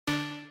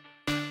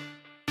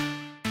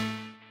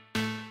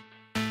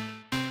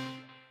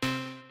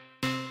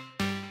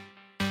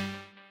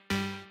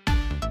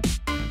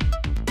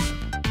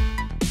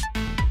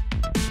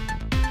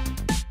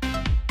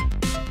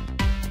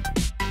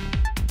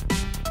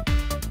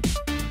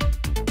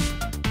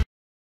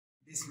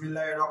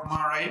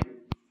Bismillahirrahmanirrahim.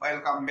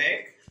 Welcome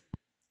back.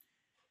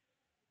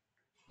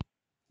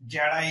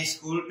 যারা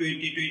school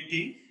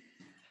 2020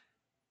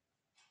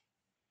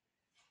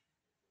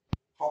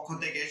 পক্ষ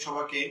থেকে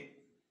সবাইকে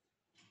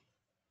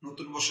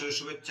নতুন বছরের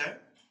শুভেচ্ছা।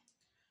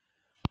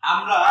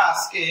 আমরা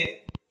আজকে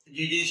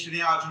যে জিনিসটা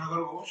নিয়ে আলোচনা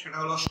করব সেটা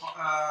হলো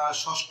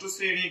ষষ্ঠ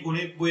শ্রেণী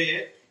গণিত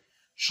বইয়ের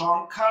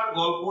সংখ্যার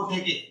গল্প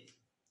থেকে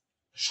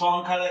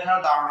সংখ্যা লেখার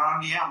ধারণা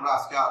নিয়ে আমরা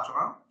আজকে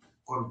আলোচনা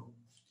করব।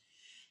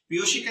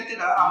 প্রিয়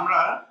শিক্ষার্থীরা,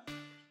 আমরা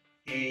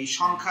এই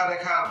সংখ্যা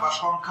রেখার বা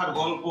সংখ্যার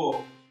গল্প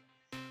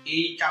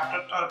এই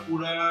চ্যাপ্টারটার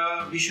পুরো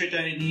বিষয়টা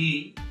নিয়ে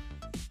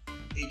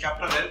এই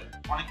চ্যাপ্টারের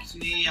অনেক কিছু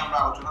নিয়ে আমরা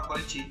আলোচনা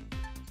করেছি।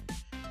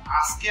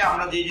 আজকে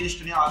আমরা যে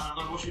জিনিসটা নিয়ে আলোচনা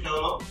করবো সেটা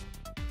হলো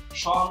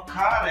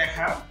সংখ্যা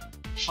রেখা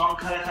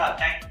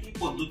চারটি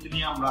পদ্ধতি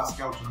নিয়ে আমরা আজকে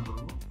আলোচনা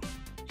করব।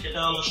 সেটা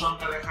হলো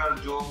সংখ্যা রেখার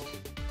যোগ,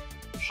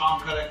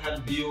 সংখ্যা রেখার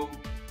বিয়োগ,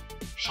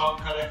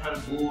 সংখ্যা রেখার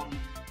গুণ,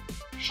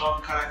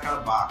 সংখ্যা রেখার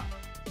ভাগ।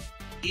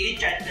 এই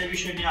চারটা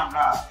বিষয় নিয়ে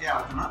আমরা আজকে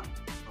আলোচনা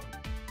করব।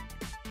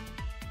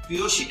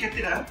 প্রিয়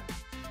শিক্ষার্থীরা,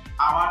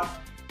 আমার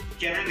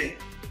চ্যানেলে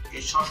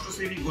এই ষষ্ঠ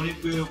শ্রেণী গণিত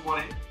বইয়ের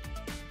উপরে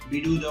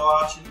ভিডিও দেওয়া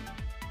আছে।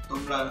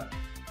 তোমরা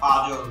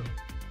পাজল,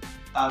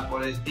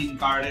 তারপরে 3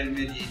 কার্ডের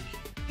ম্যাজিক,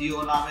 প্রিয়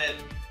নামের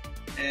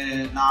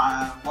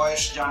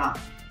বয়স জানা,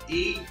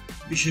 এই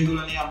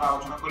বিষয়গুলো নিয়ে আমরা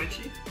আলোচনা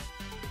করেছি।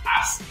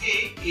 আজকে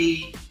এই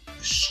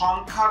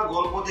সংখ্যার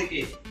গল্প থেকে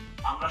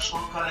আমরা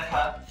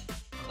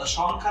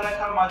সংখ্যা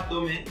রেখার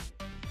মাধ্যমে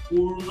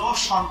পূর্ণ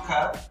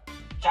সংখ্যার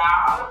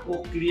 4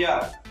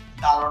 প্রক্রিয়ার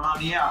ধারণা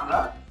নিয়ে আমরা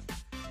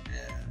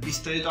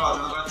বিস্তারিত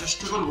আলোচনা করার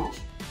চেষ্টা করব।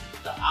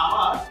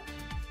 আমার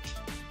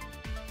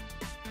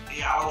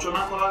এই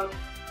আলোচনা করার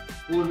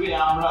পূর্বে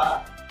আমরা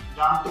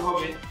জানতে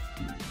হবে,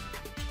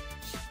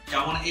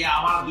 যেমন এই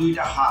আমার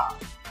দুইটা হাত,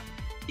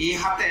 এই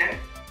হাতে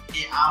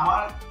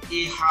আমার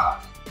এই হাত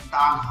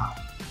ডান হাত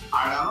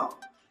আর হলো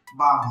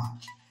বাম হাত।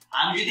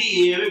 আমি যদি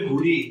এইভাবে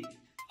ঘুরি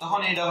তখন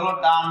এটা হলো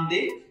ডান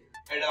দিক,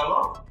 এটা হলো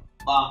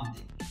বাম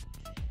দিক।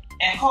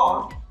 এখন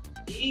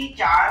এই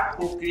 4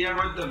 প্রক্রিয়ার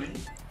মাধ্যমে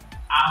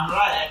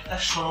আমরা একটা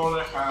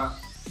সরলরেখা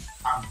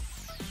আঁকব।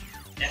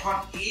 এখন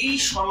এই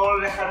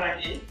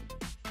সরলরেখাটাকে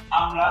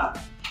আমরা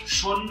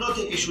শূন্য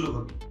থেকে শুরু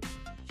করব।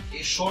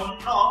 এই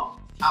শূন্য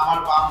আমার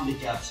বাম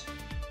দিকে আছে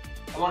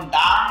এবং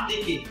ডান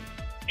দিকে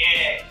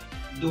 1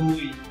 2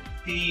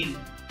 3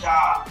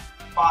 4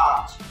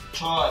 5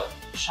 6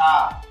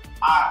 7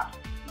 8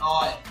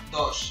 9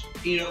 10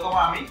 এরকম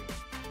আমি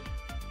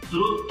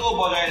দূরত্ব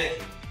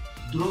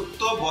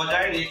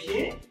বজায় রেখে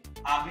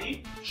আমি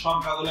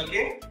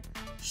সংখ্যাগুলোকে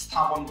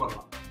স্থাপন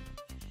করলাম।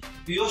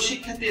 প্রিয়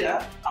শিক্ষার্থীরা,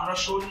 আমরা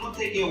শূন্য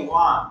থেকে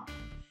 1,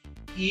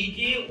 এই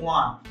যে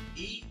 1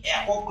 এই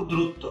একক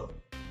দূরত্ব,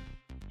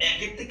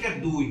 1 থেকে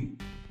 2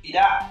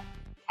 এটা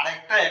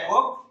আরেকটা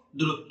একক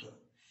দূরত্ব।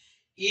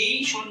 এই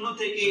শূন্য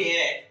থেকে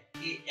 1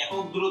 এই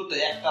একক দূরত্ব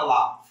একটা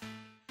লাফ,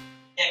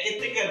 1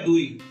 থেকে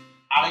 2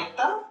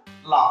 আরেকটা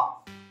লাফ,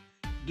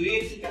 2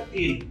 থেকে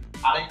 3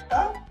 আরেকটা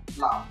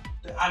লাফ।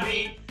 আমি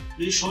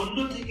যদি শূন্য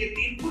থেকে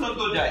 3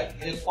 পর্যন্ত যাই,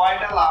 এর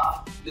কয়টা লাফ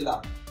দিলাম?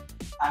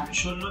 আমি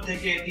শূন্য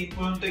থেকে 3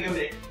 পর্যন্ত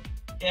গেলে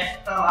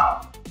একটা লাফ,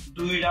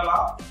 2টা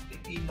লাফ,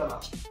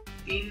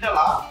 3টা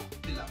লাফ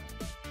দিলাম।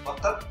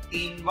 অর্থাৎ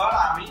 3 বার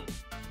আমি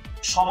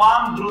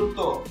সমান দূরত্ব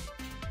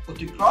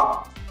অতিক্রম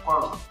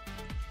করলাম।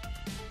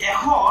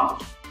 এখন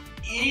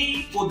এই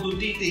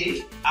পদ্ধতিতে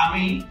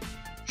আমি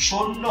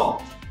শূন্য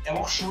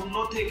এবং শূন্য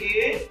থেকে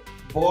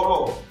বড়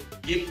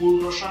যে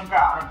পূর্ণ সংখ্যা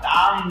আমরা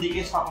ডান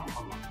দিকে স্থাপন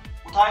করলাম।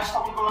 কোথায়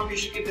স্থাপন করলাম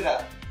শিক্ষার্থীরা?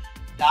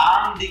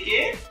 ডান দিকে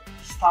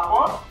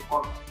স্থাপন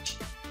করলাম।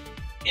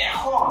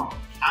 এখন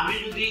আমি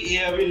যদি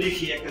এভাবে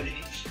লিখি একটা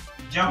জিনিস,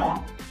 যেমন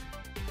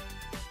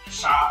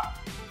 7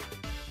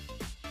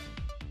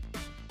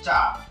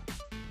 4,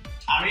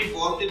 আমি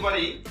বলতে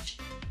পারি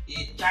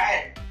এই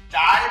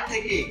 4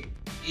 থেকে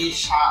এই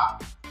 7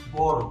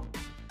 বড়,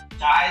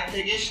 4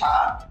 থেকে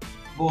 7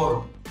 বড়।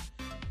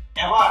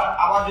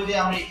 আবার যদি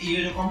আমরা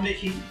এরকম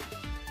লিখি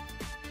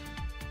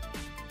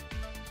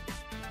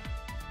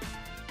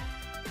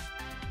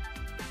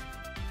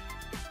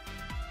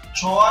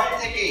 6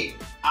 থেকে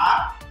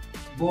 8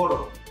 বড়,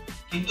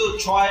 কিন্তু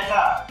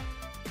 6টা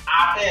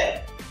 8-এর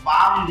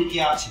বাম দিকে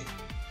আছে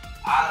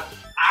আর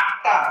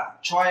 8টা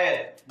 6-এর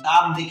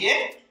ডান দিকে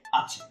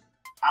আছে।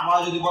 আমরা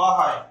যদি বলা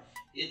হয়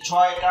এই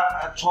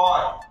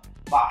 6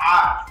 বা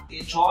 8,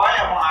 এই 6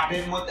 এবং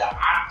 8-এর মধ্যে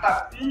 8টা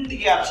কোন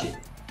দিকে আছে,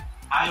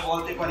 আমি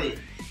বলতে পারি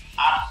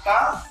 8টা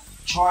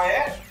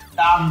 6-এর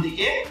ডান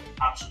দিকে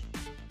আছে।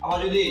 আবার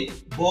যদি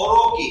বড়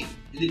কি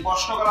যদি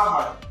প্রশ্ন করা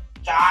হয়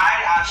 4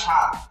 আর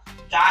 7,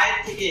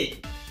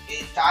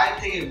 4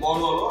 থেকে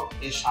বড় হলো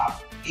এই 7,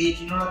 এই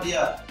চিহ্নটা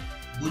দিয়া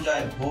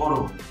বোঝায় বড়।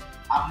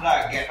 আমরা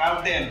গ্রেটার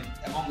দেন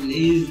এবং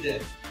লেস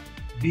দেন,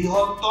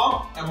 বৃহত্তম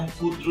এবং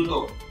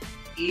ক্ষুদ্রতম,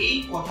 এই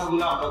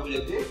কথাগুলো আমরা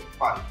বুঝাতে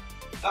পারি।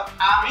 তো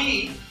আমি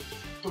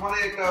তোমাদের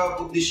একটা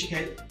বুদ্ধি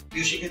শিখাই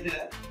প্রিয়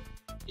শিক্ষার্থীরা,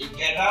 এই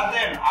গ্রেটার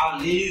দেন আর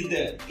লেস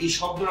দেন এই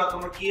শব্দটা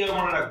তোমরা কিভাবে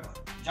মনে রাখবে।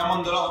 যেমন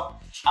ধরো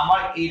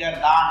আমার এইটা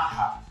ডান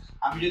হাত,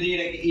 আমি যদি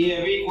এটাকে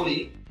এইভাবেই করি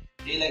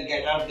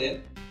গ্রেটার দেন,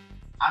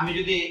 আমি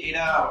যদি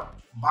এটা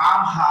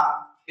বাম হাত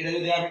এটা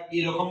যদি আমি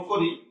এরকম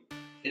করি,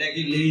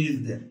 এটাকে লেস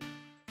দেন।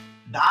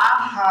 ডান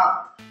হাত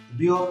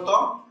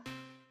বৃহত্তম,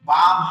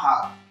 বাম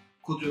হাত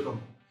ক্ষুদ্রতম।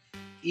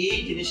 এই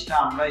জিনিসটা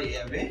আমরা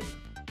এইভাবে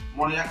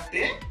মনে রাখতে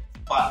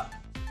পারি।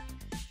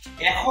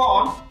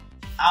 এখন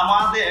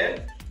আমাদের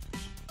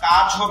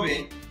কাজ হবে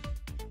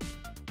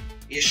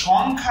এই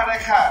সংখ্যা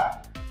রেখা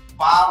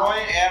 12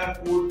 এর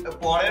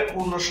পরের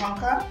পূর্ণ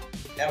সংখ্যা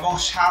এবং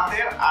 7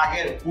 এর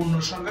আগের পূর্ণ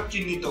সংখ্যা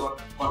চিহ্নিত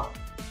করা।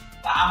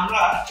 তা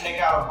আমরা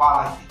এটাকে আরো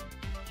বাড়াই দিই।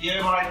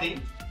 কিভাবে বাড়াই দিই?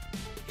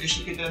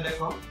 শিক্ষার্থীরা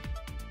দেখো,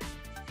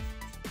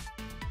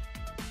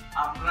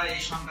 আমরা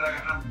এই সংখ্যা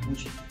রেখাটা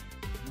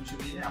মুছে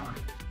দিয়ে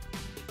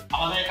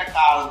আমাদের একটা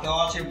কাজ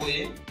দেওয়া আছে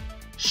বইয়ে,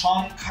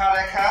 সংখ্যা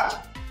রেখা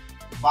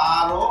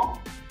 12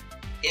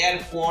 এর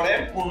পরের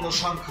পূর্ণ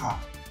সংখ্যা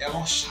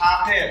এবং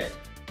 7 এর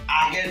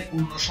আগের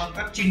পূর্ণ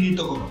সংখ্যা চিহ্নিত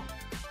করো।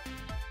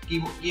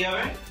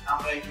 কিভাবে?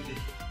 আমরা একটু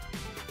দেখি।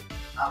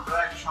 আমরা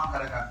একটা সংখ্যা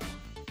রেখা,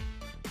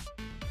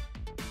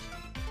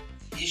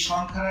 এই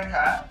সংখ্যা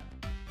রেখা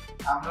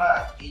আমরা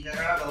এই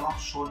জায়গাটা ধরলাম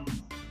 0,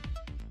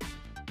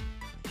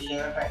 এই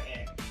জায়গাটা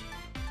 1,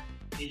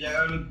 এই জায়গা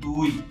হলো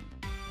 2,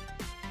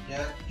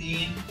 জায়গা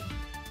 3,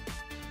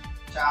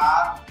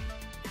 4,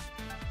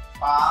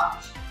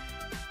 5,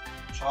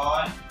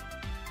 6,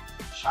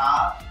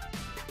 7,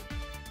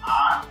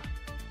 8,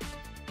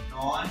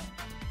 9,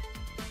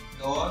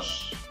 10,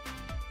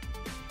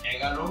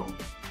 11,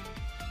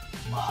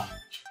 12।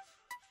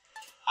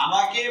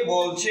 আমাকে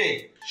বলছে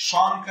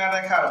সংখ্যা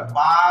রেখার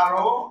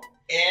 12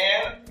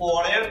 এর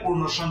পরের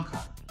পূর্ণ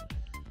সংখ্যা,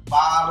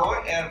 12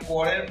 এর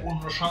পরের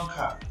পূর্ণ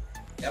সংখ্যা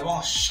এবং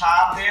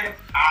 7 এর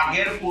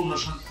আগের পূর্ণ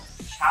সংখ্যা।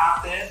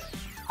 7 এর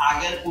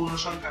আগের পূর্ণ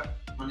সংখ্যা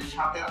মানে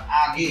 7 এর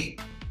আগে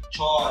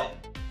 6,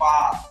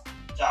 5,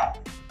 4,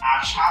 আর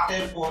 7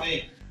 এর পরে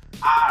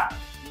 8,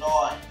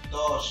 9,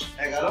 10,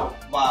 11,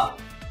 12।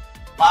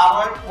 12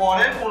 এর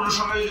পরের পূর্ণ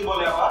সংখ্যা যদি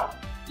বলে আবার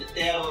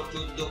 13,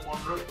 14,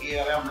 15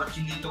 এইভাবে আমরা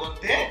চিহ্নিত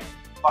করতে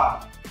পারি।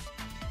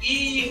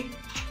 এই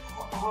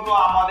হলো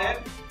আমাদের,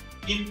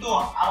 কিন্তু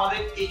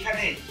আমাদের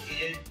এখানে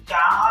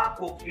চার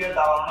প্রক্রিয়া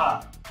ধারণা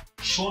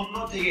 0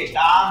 থেকে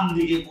ডান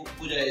দিকে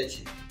বোঝা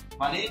যাচ্ছে,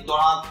 মানে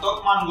ধনাত্মক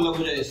মানগুলো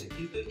বোঝা যাচ্ছে,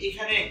 কিন্তু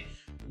এখানে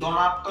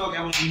ধনাত্মক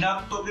এবং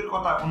ঋণাত্মকের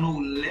কথা কোনো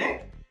উল্লেখ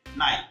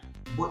নাই।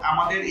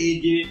 আমাদের এই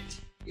যে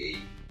এই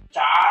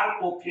চার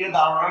প্রক্রিয়া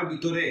ধারণার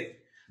ভিতরে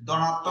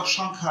ধনাত্মক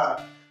সংখ্যা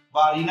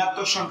বা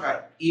ঋণাত্মক সংখ্যা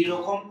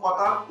এরকম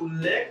কথার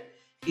উল্লেখ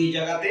এই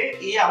জায়গাতে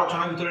এই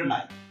আলোচনার ভিতরে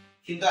নাই,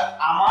 কিন্তু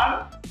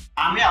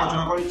আমি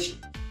আলোচনা করেছি।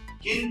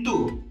 কিন্তু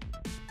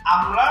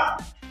আমরা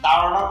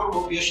ধারণা করবো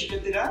প্রিয়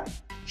শিক্ষার্থীরা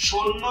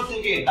 0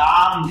 থেকে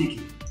ডান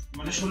দিকে,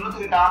 মানে 0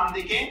 থেকে ডান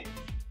দিকে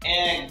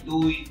 1,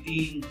 2,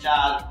 3,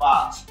 4,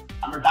 5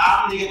 আমরা ডান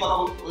দিকে কথা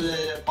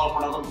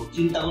কল্পনা করবো,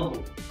 চিন্তা করবো।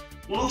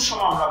 কোন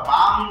সময় আমরা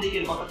বাম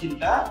দিকের কথা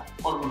চিন্তা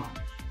করবো না।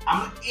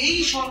 আমরা এই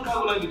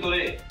সংখ্যাগুলোর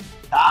ভিতরে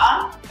ডান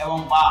এবং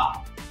বাম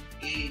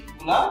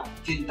এইগুলা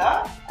চিন্তা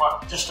করার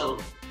চেষ্টা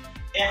করব।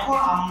 এখন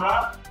আমরা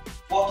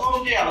প্রথম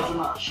যে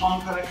আলোচনা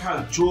সংখ্যা রেখার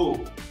যোগ,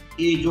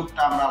 এই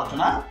যোগটা আমরা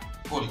আলোচনা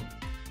করি।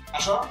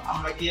 আসো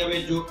আমরা কিভাবে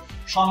যোগ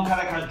সংখ্যা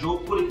রেখার যোগ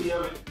করি,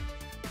 কিভাবে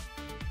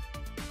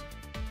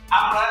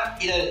আমরা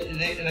এটা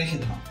রেখে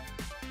দিলাম।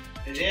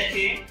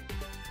 রেখে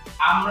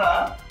আমরা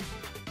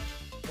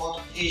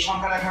এই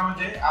সংখ্যা রেখার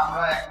মধ্যে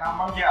আমরা 1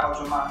 নম্বর যে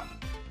আলোচনা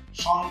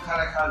সংখ্যা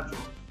রেখার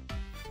যোগ,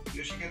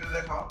 শিক্ষার্থী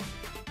দেখো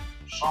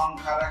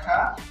সংখ্যা রেখা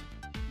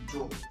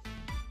যোগ।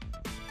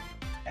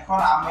 এখন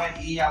আমরা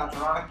এই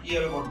আলোচনাটা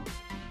কিভাবে করব?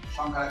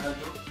 সংখ্যা রেখার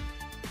যোগ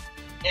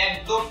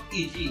একদম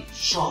ইজি,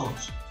 সহজ,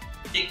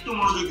 একটু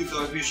মনোযোগ দিতে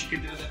হবে প্রিয়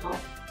শিক্ষার্থীরা। দেখো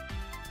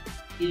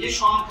এই যে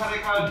সংখ্যা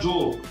রেখার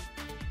যোগ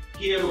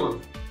কিভাবে করব,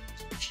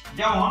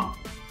 যেমন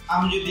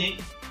আমি যদি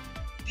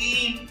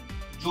 3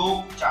 যোগ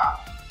 4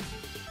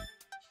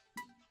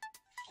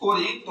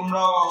 করি,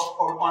 তোমরা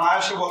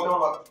অনায়াসে বলতে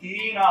পারবা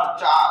 3 আর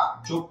 4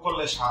 যোগ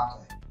করলে 7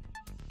 হয়।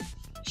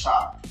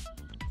 7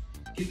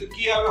 কিন্তু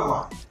কিভাবে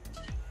হয়?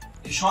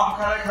 এই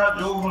সংখ্যা রেখার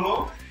যোগ হলো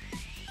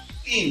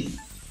 3।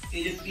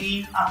 এই যে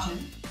 3 আছে,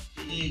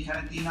 এই যে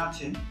এখানে 3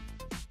 আছে,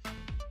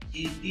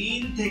 এই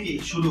 3 থেকে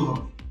শুরু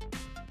হবে।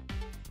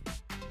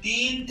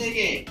 3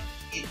 থেকে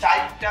এই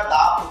 4টা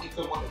লাভ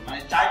অতিক্রম করতে,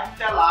 মানে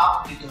 4টা লাভ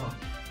দিতে হবে।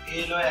 এই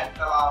হলো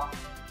একটা লাভ,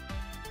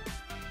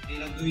 এই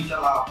হলো 2টা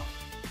লাভ,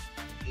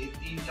 এই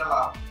 3টা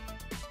লাভ,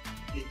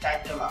 এই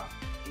 4টা লাভ।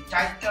 এই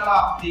 4টা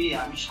লাভ দিয়ে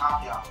আমি 7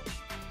 এ আসছি,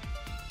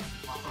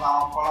 অথবা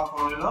আমার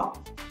ফলাফল হলো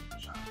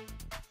 7।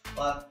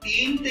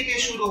 3 থেকে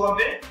শুরু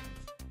হবে,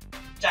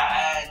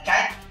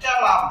 4টা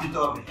লাভ দিতে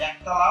হবে,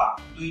 একটা লাভ,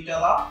 2টা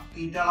লাভ,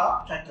 3টা লাভ,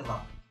 4টা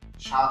লাভ,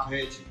 7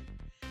 হয়েছে।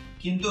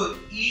 কিন্তু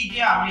এই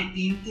যে আমি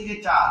 3 থেকে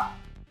 4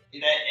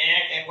 এটা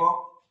 1 একক,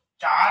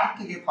 4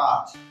 থেকে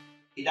 5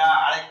 এটা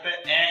আরেকটা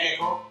 1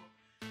 একক,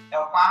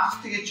 এবং 5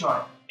 থেকে 6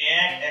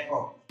 1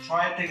 একক,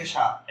 6 থেকে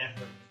 7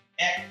 একক,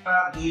 একটা,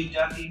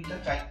 2টা, 3টা,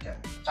 4টা,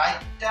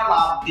 4টা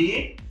লাভ দিয়ে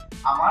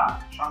আমার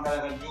সংখ্যা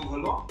রেখার যোগ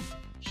হলো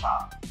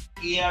 7।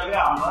 এইভাবে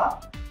আমরা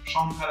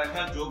সংখ্যা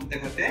রেখার যোগ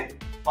দেখাতে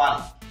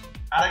পারি।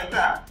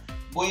 আরেকটা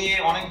বইয়ে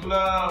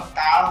অনেকগুলো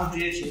কাজ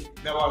দিয়েছে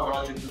ব্যবহার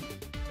করার জন্য।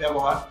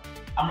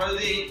 আমরা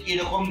যদি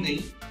এরকম দিই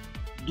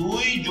 2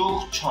 যোগ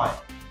 6,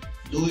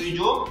 2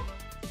 যোগ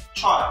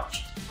 6,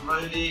 আমরা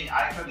যদি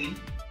আরেকটা দিই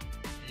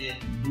যে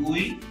 2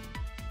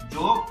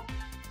 যোগ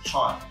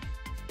 6,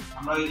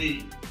 আমরা যদি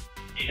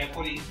এটা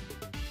করি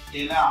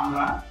তাহলে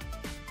আমরা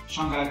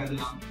সংখ্যা রেখা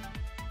দিলাম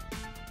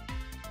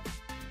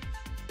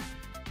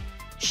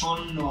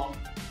 0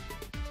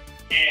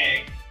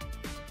 1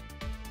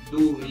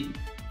 2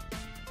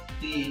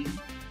 3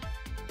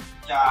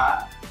 4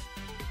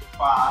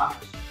 5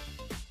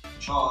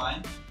 6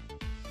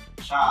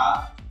 7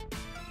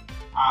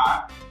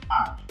 8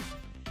 8।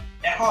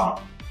 এখন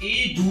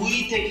এই 2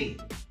 থেকে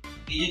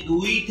 3,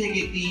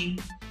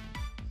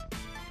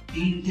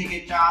 3 থেকে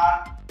 4,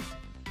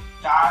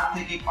 4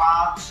 থেকে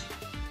 5,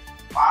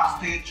 5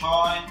 থেকে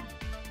 6,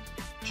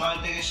 6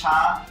 থেকে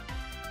 7,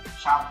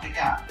 7 থেকে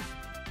 8।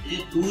 এই যে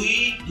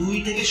 2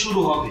 থেকে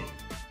শুরু হবে,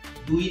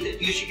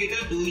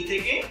 2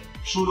 থেকে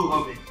শুরু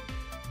হবে।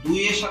 2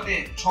 এর সাথে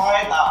 6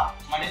 লাভ,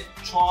 মানে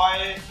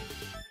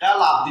 6টা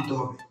লাভ দিতে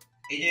হবে।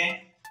 এই যে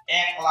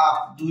 1 লাভ,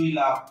 2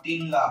 লাভ,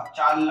 3 লাভ,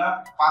 4 লাভ,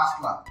 5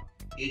 লাভ,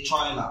 এই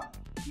 6 লাভ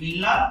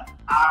মিললাম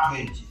 8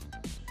 হয়েছে।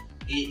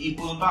 এই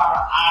পর্যন্ত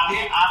আমরা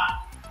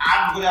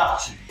 8 করে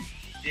আসছি।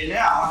 তাহলে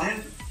আমাদের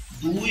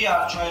 2 আর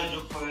 6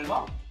 যোগ করে হলো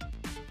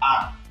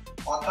 8।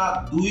 অর্থাৎ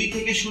 2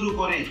 থেকে শুরু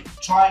করে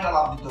 6টা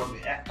লাভ দিতে হবে।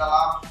 1টা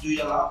লাভ,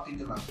 2টা লাভ,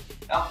 3টা লাভ।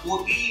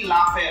 প্রতি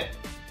লাফের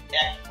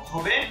এক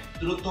হবে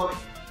দূরত্ব হবে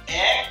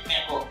 1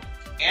 একক,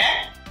 1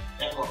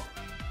 একক।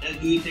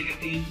 2 থেকে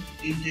 3,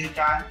 3 থেকে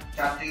 4,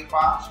 4 থেকে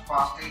 5,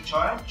 5 থেকে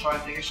 6, 6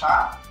 থেকে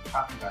 7,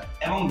 7 থেকে 8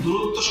 এবং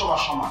দূরত্ব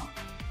সবার সমান।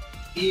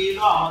 এই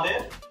হলো আমাদের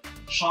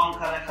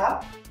সংখ্যা রেখার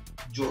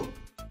যোগ।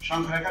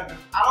 সংখ্যা রেখার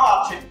আরো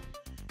আছে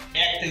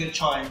 1 থেকে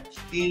 6,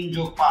 3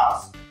 যোগ 5,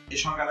 এই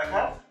সংখ্যা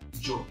রেখার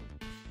যোগ।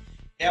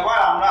 এবার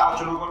আমরা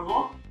আলোচনা করব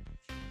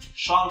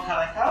সংখ্যা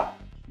রেখার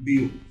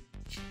বিয়োগ।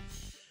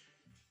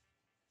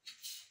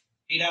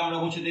 এটা আমরা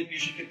মুছে দিই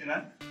প্রিয় শিক্ষার্থীরা।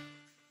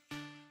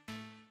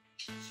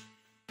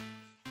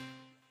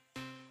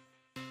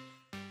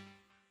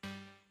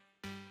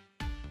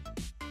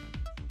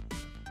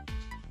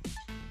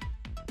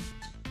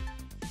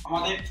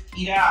 আমাদের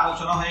ইরা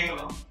আলোচনা হয়ে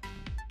গেল।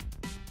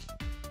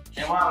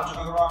 এবার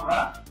আলোচনা করব আমরা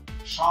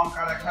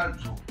সংখ্যা রেখার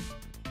যোগ,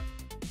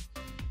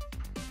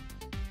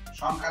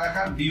 সংখ্যা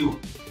রেখার বিয়োগ।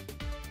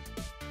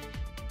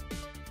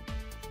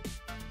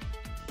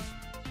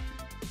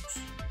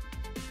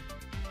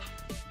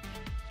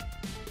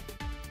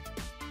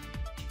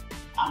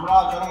 আমরা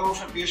আলোচনা করব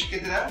প্রিয়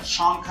শিক্ষার্থীরা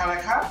সংখ্যা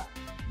রেখার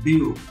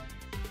বিয়োগ।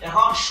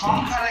 এখন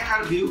সংখ্যা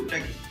রেখার বিয়োগটা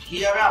কি,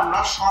 কিভাবে আমরা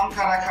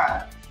সংখ্যা রেখার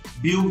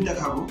বিয়োগ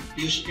দেখাবো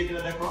প্রিয়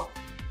শিক্ষার্থীরা? দেখো,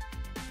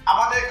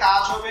 আমাদের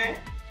কাজ হবে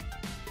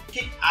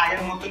ঠিক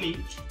আগের মতনই।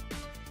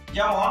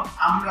 যেমন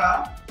আমরা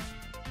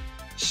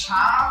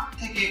 7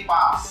 থেকে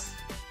 5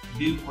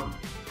 বিয়োগ করব।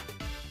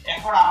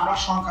 এখন আমরা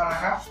সংখ্যা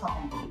রেখা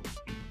স্থাপন করব।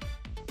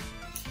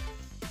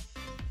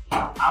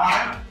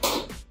 আমাদের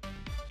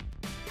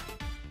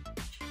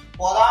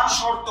প্রধান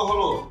শর্ত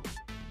হলো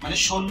মানে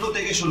 0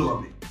 থেকে শুরু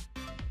হবে,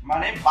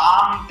 মানে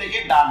বাম থেকে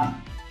ডানে।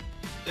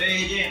 তো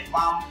এই যে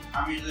বাম,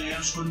 আমি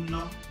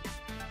 0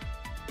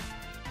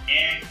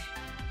 1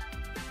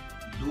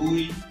 2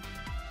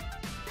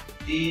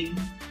 3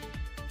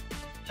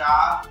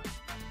 4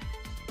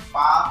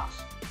 5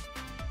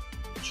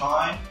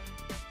 6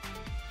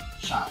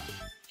 7।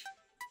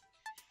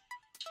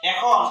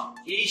 এখন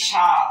এই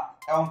 7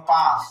 এবং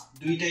 5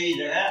 দুইটাই এই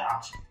জায়গায়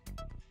আছে।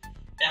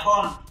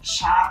 এখন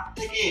 7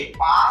 থেকে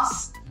 5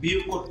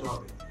 বিয়োগ করতে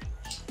হবে।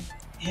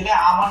 এখানে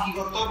আমার কি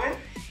করতে হবে,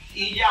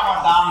 এই যে আমার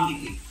ডান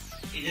দিকে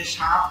এই যে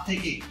 7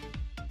 থেকে,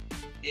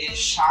 এই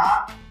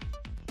 7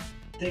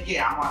 থেকে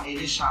আমার এই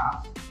যে 7,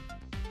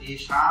 এই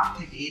 7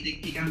 থেকে এই দিক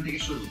এখান থেকে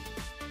শুরু,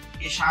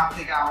 এই 7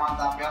 থেকে আমার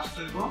দাপে আসতে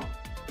হবে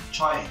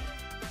 6,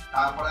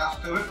 তারপরে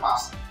আসতে হবে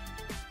 5।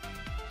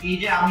 এই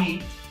যে আমি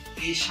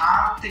এই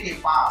 7 থেকে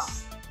 5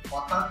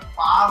 অর্থাৎ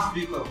 5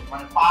 বিয়োগ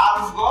মানে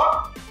 5 গড়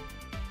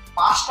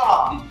 5টা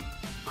লাভ দিব,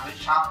 মানে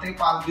 7 থেকে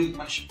 5 বিয়োগ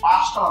মানে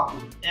 5টা লাভ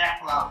দিব। 1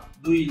 লাভ,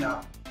 2 লাভ,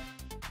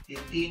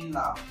 3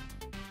 লাভ,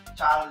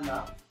 4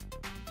 লাভ,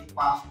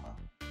 5 লাভ।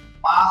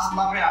 5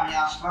 লাভে আমি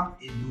আসলাম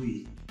এই 2,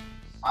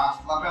 5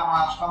 লাভে আমার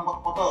আসলাম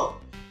কত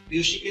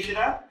প্রিয়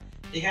শিক্ষার্থীরা?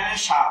 এখানে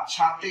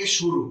 7 থেকে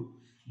শুরু।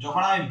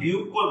 যখন আমি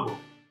বিয়োগ করব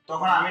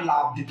তখন আমি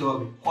লাভ দিতে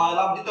হবে। কয়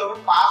লাভ দিতে হবে?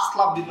 5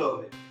 লাভ দিতে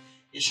হবে।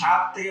 এই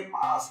 7 থেকে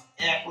 5,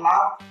 1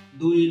 লাভ,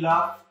 2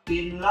 লাভ,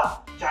 3 লাভ,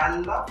 4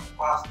 লাভ,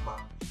 5 লাভ।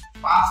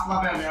 5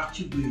 লাভে আমি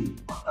আসছি 2,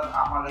 অর্থাৎ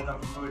আমার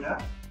রেজাল্ট হলো এটা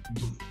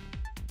 2।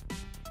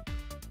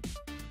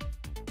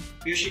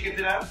 প্রিয়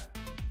শিক্ষার্থীরা,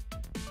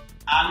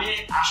 আমি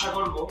আশা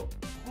করব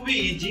খুবই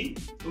ইজি,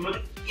 তোমরা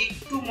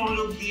একটু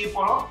মনোযোগ দিয়ে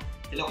পড়ো,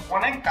 তাহলে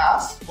অনেক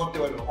কাজ করতে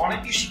পারবে, অনেক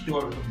কিছু শিখতে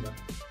পারবে তোমরা।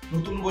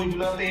 নতুন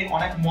বইগুলোতে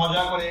অনেক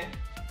মজা করে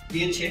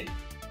দিয়েছে।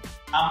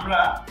 আমরা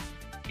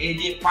এই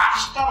যে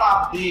 5টা লাভ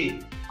দিয়ে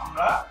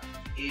আমরা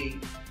এই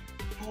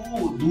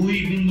 2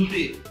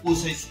 বিন্দুতে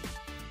পৌঁছাইছি।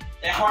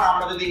 এখন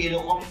আমরা যদি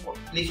এরকম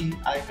লিখি,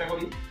 আরেকটা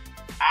করি,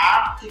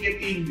 8 থেকে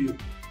 3 বিয়োগ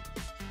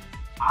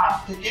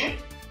 8 থেকে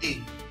 3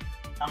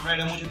 আমরা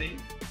এটা মুছে দেই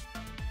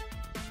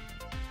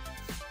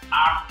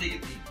 8 থেকে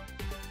 3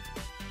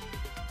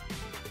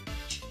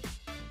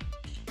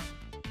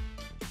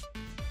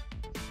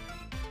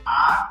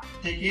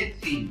 8 থেকে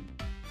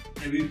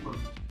 3 বিয়োগ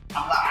করব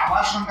আমরা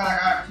আবার সংখ্যা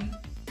রাখা রাখি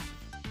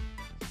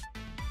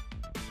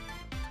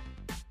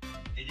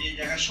এই যে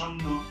জায়গায়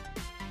 0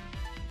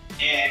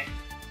 1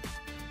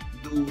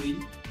 2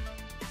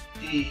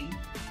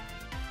 3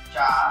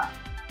 4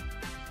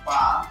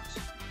 5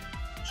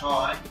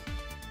 6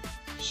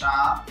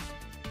 7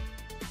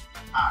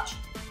 8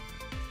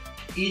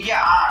 এই যে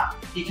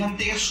 8 এখান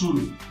থেকে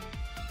শুরু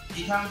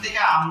এখান থেকে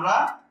আমরা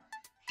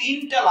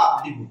 3টা লাফ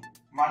দিব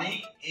মানে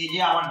এই যে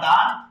আমার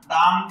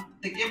ডান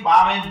থেকে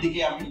বামের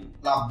দিকে আমি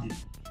লাফ দিব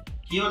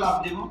কিও লাফ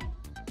দেব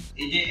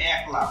এই যে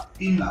 1 লাফ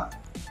 3 লাফ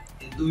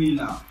এই 2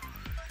 লাফ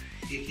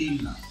এই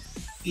 3 লাফ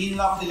 3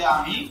 লাফ দিলে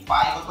আমি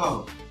পাই কত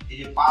এই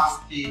যে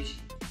 5 পেয়েছি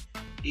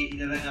এই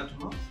জায়গাটা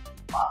হলো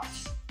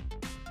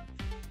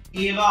 5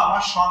 এই হলো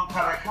আমার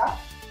সংখ্যা রেখা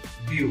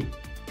বিয়োগ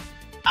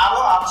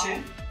আরো আছে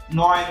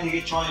 9 থেকে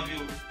 6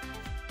 বিয়োগ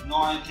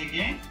 9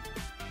 থেকে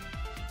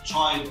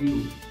 6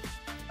 বিয়োগ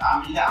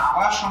আমি যদি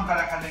আবার সংখ্যা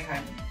রেখা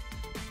দেখাই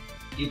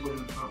এই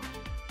পর্যন্ত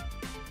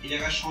এই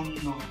জায়গায়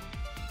 0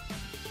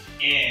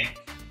 1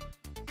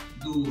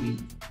 2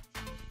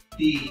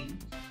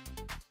 3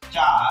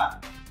 4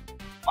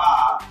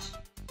 5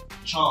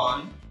 6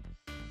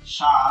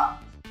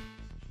 7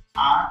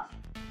 8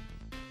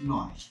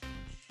 9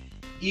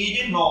 এই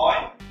যে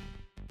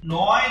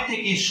 9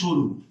 থেকে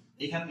শুরু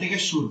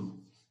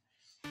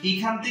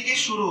এখান থেকে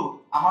শুরু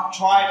আমার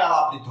 6টা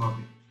লাফ দিতে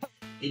হবে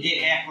এই যে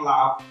 1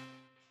 লাফ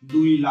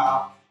 2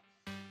 লাফ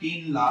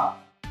 3 লাফ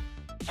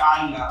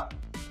 4 লাফ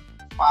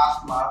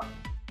 5 লাফ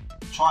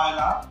 6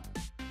 লাফ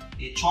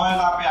এই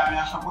 6 লাফে আমি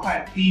আসা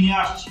কোথায় 3 এ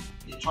আসছি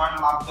এই 6টা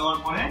লাফ দেওয়ার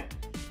পরে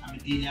আমি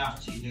 3 এ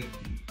আসছি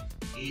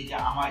এই যে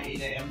আমার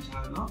এইটা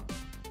অ্যানসার হলো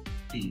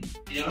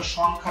 3 এটা হলো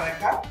সংখ্যা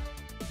রেখা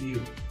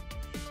বিয়োগ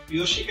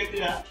প্রিয়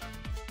শিক্ষার্থীরা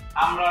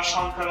আমরা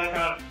সংখ্যা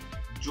রেখার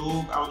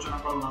যোগ আলোচনা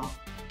করলাম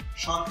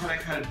সংখ্যা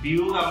রেখার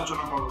বিয়োগ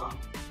আলোচনা করলাম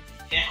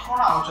এখন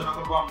আলোচনা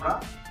করব আমরা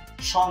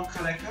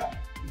সংখ্যা রেখা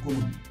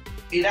গুণ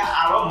এটা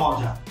আরো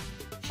মজা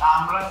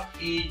আমরা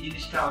এই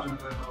জিনিসটা আলোচনা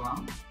করে ফেললাম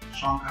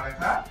সংখ্যা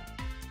রেখা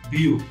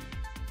বিয়োগ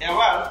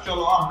এবার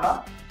চলো আমরা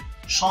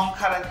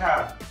সংখ্যা রেখার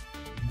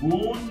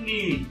গুণ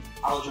নিয়ে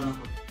আলোচনা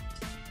করি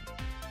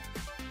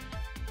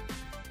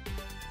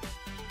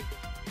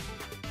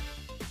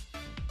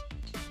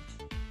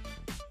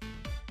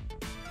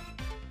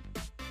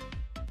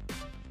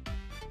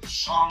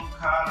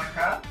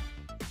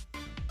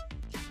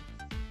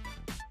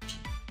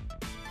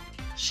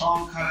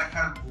সংখ্যা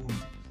রেখার গুণ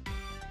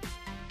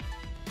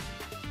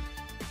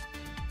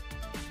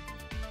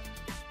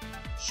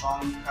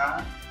সংখ্যা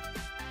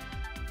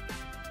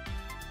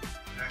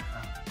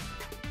রেখা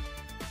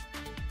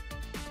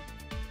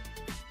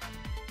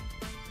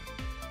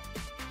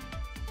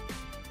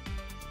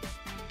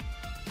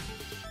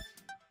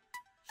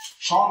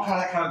সংখ্যা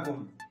রেখার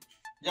গুণ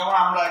যেমন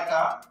আমরা একটা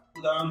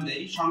উদাহরণ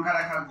দেই সংখ্যা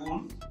রেখার গুণ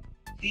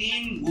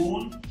 3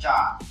 গুণ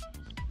 4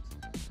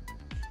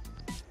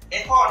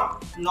 এখন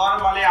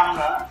নরমালি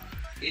আমরা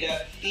এটা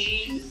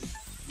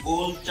 3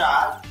 গুণ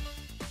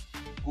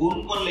 4 গুণ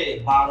করলে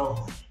 12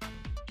 হয়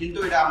কিন্তু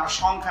এটা আমরা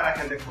সংখ্যা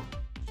রেখা দেখাবো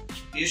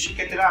এই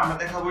শিক্ষার্থীরা আমরা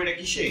দেখাবো এটা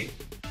কিসে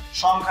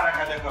সংখ্যা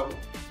রেখা দেখাবো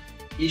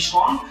এই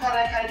সংখ্যা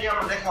রেখায় যে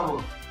আমরা দেখাবো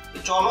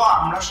চলো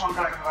আমরা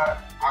সংখ্যা রেখা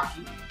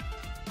আঁকি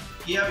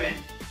কি হবে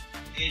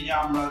এই যে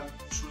আমরা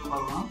শুরু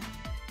করলাম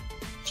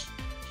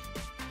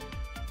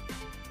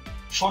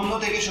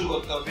 0 থেকে শুরু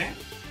করতে হবে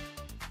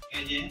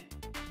এই যে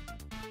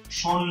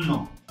 0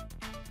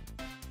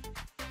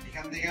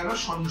 এখান থেকে আরো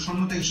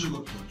 0 থেকে শুরু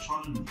করতে হবে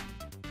 0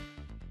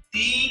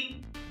 3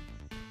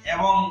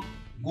 এবং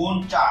গুণ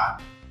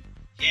 4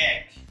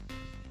 1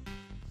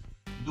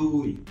 2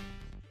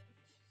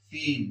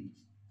 3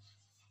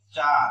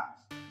 4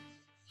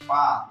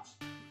 5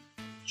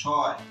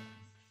 6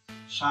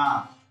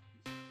 7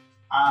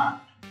 8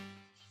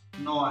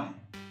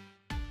 9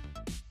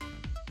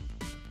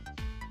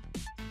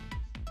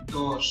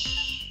 10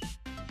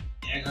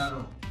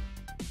 11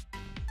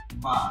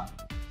 12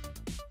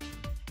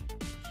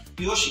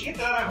 প্রিয়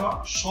শিক্ষার্থীরা দেখো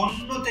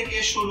 0 থেকে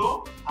শুরু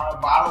আর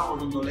 12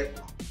 পর্যন্ত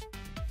লেখা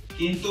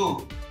কিন্তু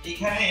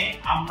এখানে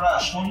আমরা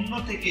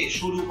 0 থেকে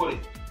শুরু করে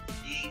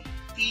এই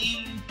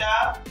 3টা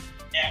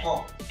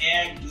একক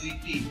 1 2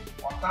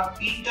 3 অর্থাৎ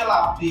 3টা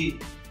লাফ দিয়ে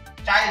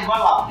 4 বার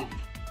লাফ দিবে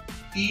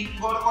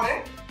 3 বার করে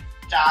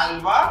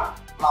 4 বার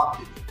লাফ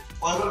দিবে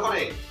কয়বার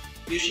করে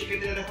প্রিয়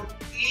শিক্ষার্থীরা দেখো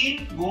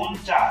 3 গুণ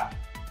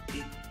 4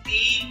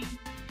 3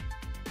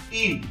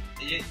 এই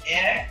যে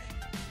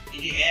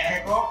 1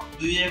 একক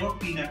 2 একক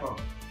 3 একক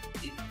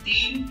এই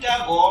 3টা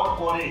গড়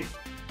পরে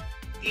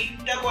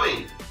 3টা করে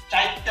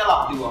 4টা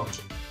লাফ দিব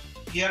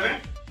কি হবে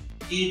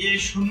এই যে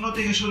 0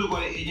 থেকে শুরু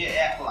করে এই যে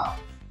 1 লাফ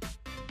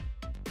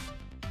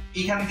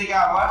এখান থেকে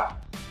আবার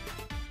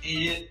এই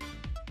যে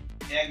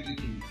 1 2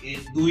 3 এই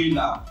 2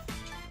 লাফ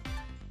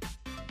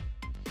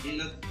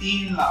হলো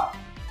 3 লাভ,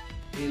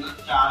 হলো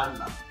 4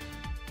 লাভ।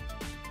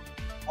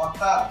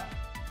 অর্থাৎ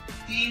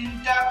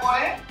 3টা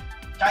করে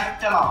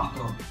 4টা লাভ দিতে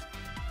হবে।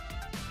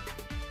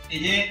 এই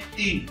যে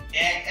 3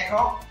 1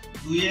 একক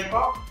 2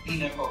 একক 3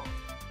 একক,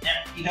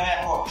 এটা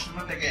একক,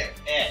 0 থেকে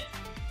 1,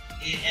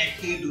 এই 1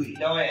 থেকে 2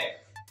 এটাও 1,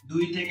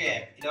 2 থেকে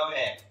 1 এটাও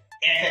 1,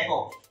 1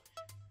 একক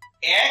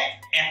 1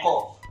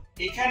 একক।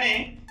 এখানে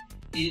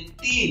এই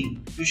 3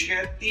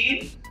 বিশেষ 3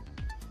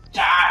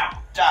 4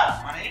 4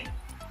 মানে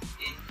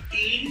এই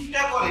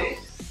 3টা করে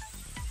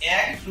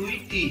 1 2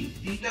 3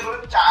 3টা করে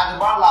 4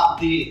 বার লাভ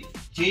দিয়ে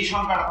যে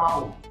সংখ্যাটা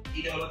পাবো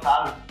এটা হলো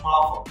তার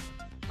ফলাফল।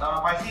 আমরা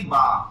পাইছি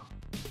 12,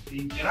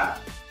 3 4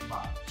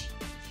 12।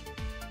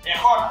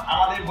 এখন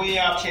আমাদের বইয়ে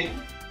আছে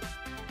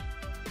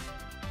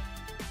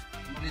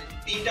মানে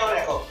 3টা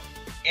একক।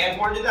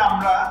 এরপর যদি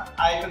আমরা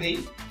আরেকটা দিই,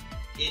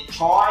 এই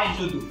 6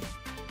 ইনটু 2,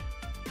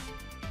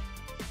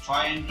 6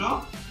 ইনটু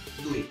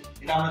 2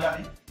 এটা আমরা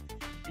জানি।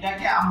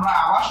 এটাকে আমরা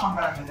আবার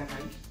সংখ্যা রাখা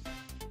দেখাই।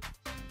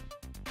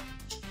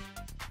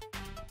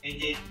 এই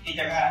যে এই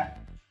জায়গায়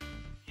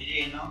এই যে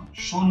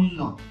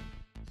 0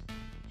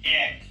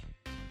 1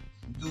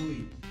 2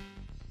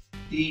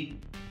 3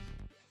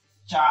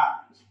 4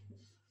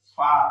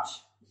 5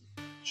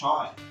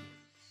 6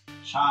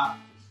 7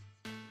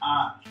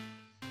 8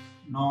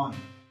 9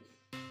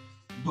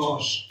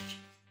 10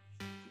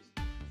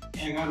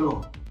 11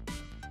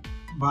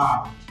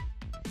 12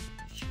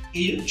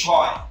 এই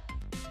 6,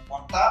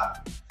 অর্থাৎ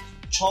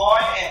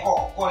 6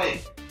 একক করে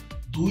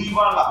 2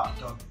 বার লাভ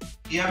দিতে হবে।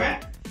 কি হবে?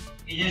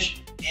 এই যে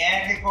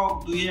 1 একক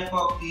 2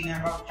 একক 3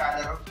 একক 4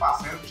 একক 5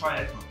 একক 6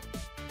 একক,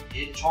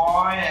 এই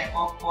 6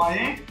 একক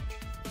করে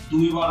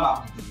 2 বার লাভ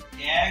দিতে হবে।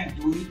 1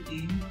 2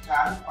 3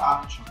 4 5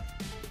 6।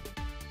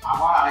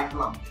 আবার আরেকটা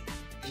লাভ দিই,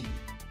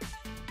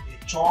 এই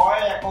 6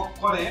 একক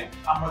করে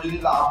আমরা যদি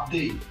লাভ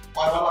দেই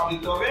কয়বার লাভ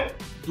দিতে হবে?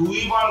 2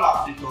 বার লাভ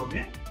দিতে হবে।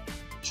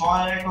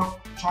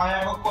 6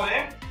 একক করে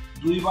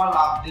 2 বার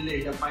লাভ দিলে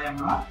এটা পাই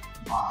আমরা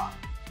 12।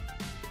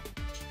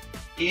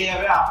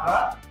 এইভাবে আমরা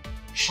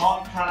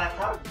সংখ্যা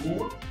রেখার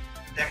গুণ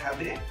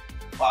দেখাতে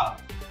পারব।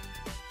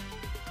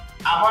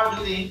 আবার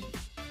যদি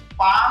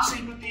 5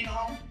 ইনটু 3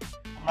 হয়,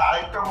 আমরা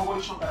আরেকটা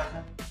ভৌগোলিক সংখ্যা রেখা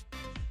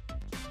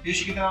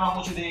বেশি কিনা আমরা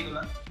মুছে দিয়ে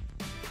গেলাম।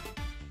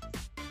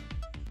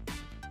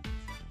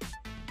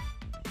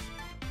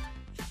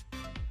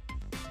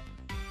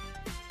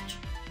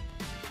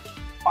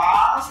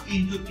 5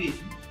 ইনটু 3,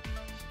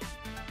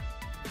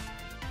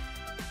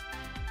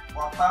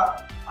 অর্থাৎ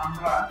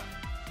আমরা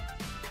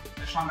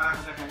সংখ্যা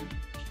রেখা দেখাই।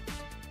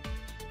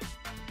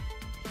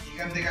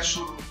 এখান থেকে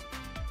শুরু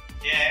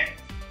 1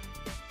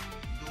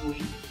 2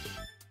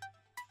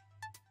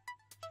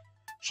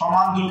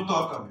 সমান দূরত্ব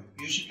হতে হবে।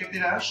 প্রিয়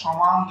শিক্ষার্থীরা,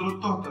 সমান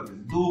দূরত্ব হতে হবে।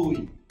 2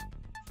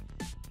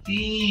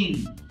 3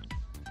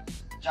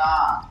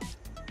 4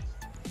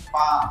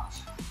 5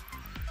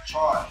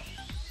 6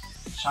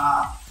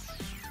 7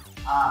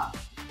 8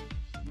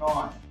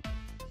 9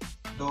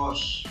 10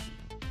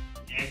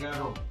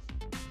 11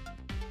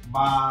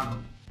 12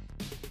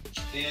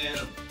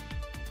 13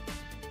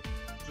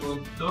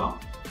 14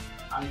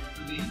 আর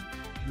একটু দিন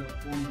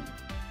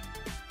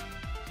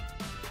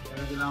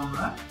 15 দিলাম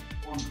আমরা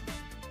 15।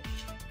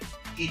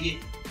 এই যে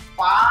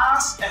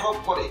 5 একক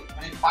করে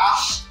মানে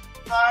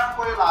 5টা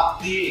করে লাভ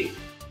দিয়ে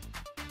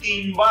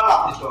 3 বার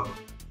লাভ দিতে হবে।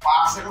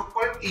 5 একক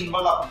করে 3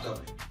 বার লাভ দিতে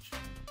হবে।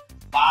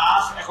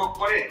 5 একক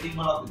করে 3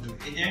 বার লাভ দিতে হবে।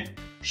 এই যে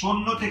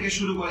 0 থেকে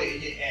শুরু করে এই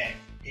যে 1,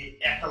 এই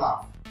একটা লাভ,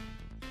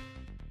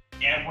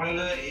 এরপর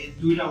হলো এই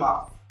 2টা লাভ,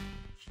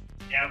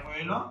 এরপর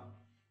হলো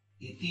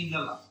এই 3টা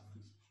লাভ।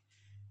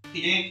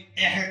 এই যে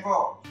 1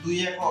 একক 2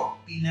 একক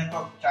 3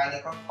 একক 4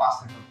 একক 5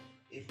 একক,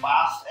 এই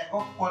 5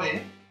 একক করে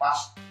 5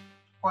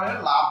 করে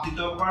লাভ দিতে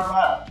হবে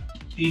কয়বার?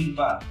 3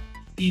 বার।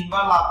 3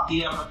 বার লাভ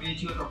দিয়ে আমরা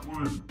পেয়েছি ওটা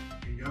 15।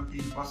 এই জন্য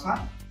 3 5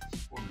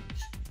 15।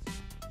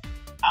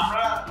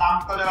 আমরা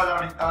নামটা যারা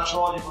জানি তারা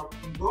সহজে পাবে,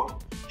 কিন্তু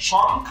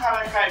সংখ্যা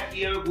রেখায়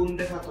কিভাবে গুণ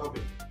দেখাতে হবে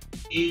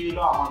এই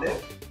হলো আমাদের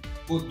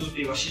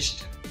পদ্ধতি বা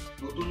সিস্টেম।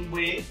 নতুন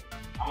বইয়ে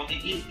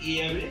আমাদেরকে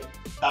এইভাবে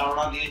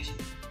ধারণা দিয়েছে।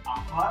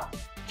 আমরা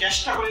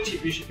চেষ্টা করেছি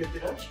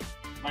শিক্ষার্থীরা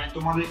মানে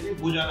তোমাদেরকে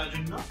বোঝানোর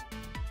জন্য।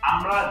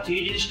 আমরা যে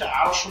জিনিসটা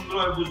আরো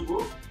সুন্দরভাবে বুঝবো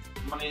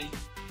মানে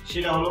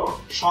সেটা হলো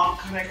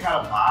সংখ্যা রেখার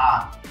ভাগ।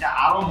 এটা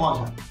আরো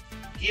মজা।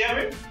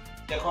 কিভাবে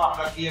দেখো,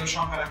 আমরা কিভাবে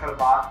সংখ্যা রেখার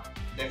ভাগ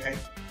দেখাই।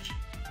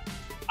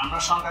 আমরা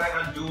সংখ্যা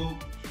রেখার যোগ,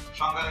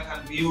 সংখ্যা রেখার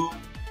বিয়োগ,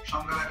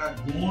 সংখ্যা রেখার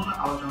গুণ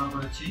আলোচনা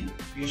করেছি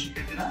প্রিয়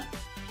শিক্ষার্থীরা।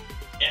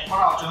 এরপর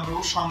আলোচনা করব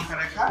সংখ্যা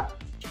রেখার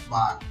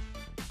ভাগ।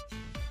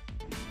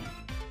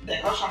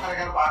 দেখো সংখ্যা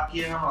রেখার ভাগ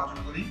কিভাবে আমরা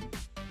আলোচনা করি।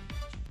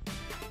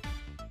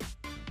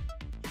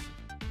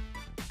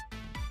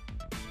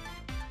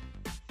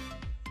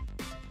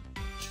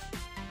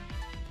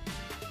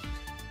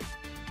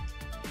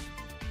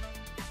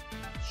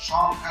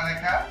 সংখ্যা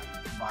রেখার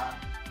ভাগ।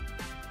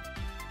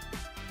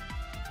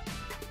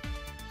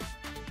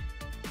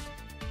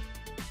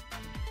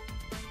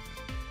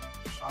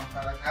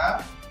 সংখ্যা রেখার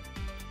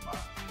ভাগ।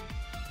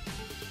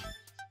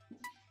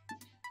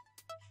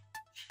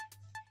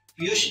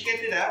 প্রিয়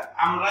শিক্ষার্থীরা,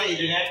 আমরা এই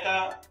জায়গায় একটা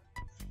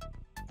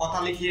কথা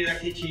লিখিয়ে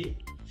রেখেছি,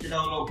 সেটা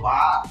হলো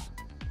বার।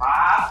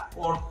 বার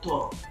অর্থ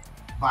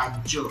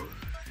বাহ্য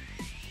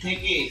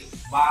থেকে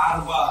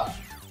বারবার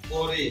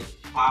করে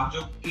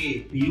ভাজককে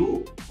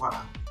বিয়োগ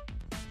করা।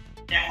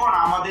 এখন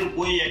আমাদের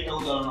বইয়ে একটা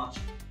উদাহরণ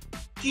আছে,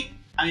 ঠিক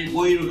আমি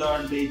বইয়ের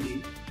উদাহরণটাই দিই।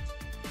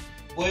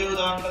 বইয়ের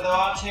উদাহরণটা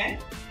দেওয়া আছে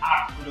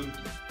 8 পর্যন্ত।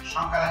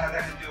 সংখ্যা লেখা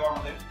দেখেন দিব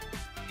আমাদের,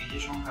 এই যে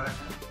সংখ্যা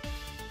লেখা,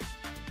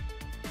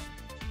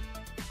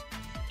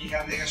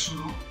 এখান থেকে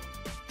শুরু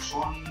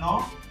 0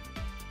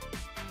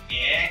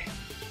 1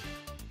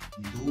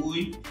 2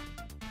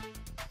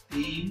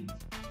 3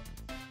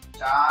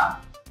 4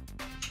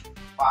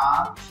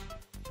 5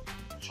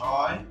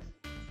 6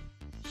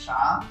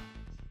 7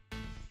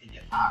 এই যে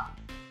 8,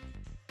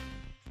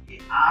 এই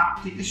 8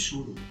 থেকে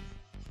শুরু,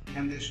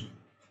 এখান থেকে শুরু।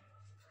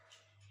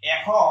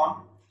 এখন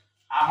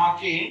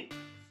আমাকে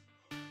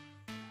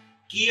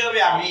কিভাবে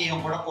আমি এই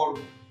অঙ্কটা করব?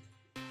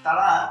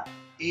 তারা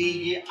এই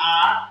যে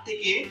 8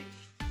 থেকে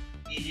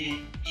এই যে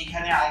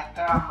এখানে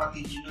আরেকটা আমরা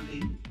তীর চিহ্ন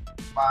দিই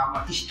বা আমরা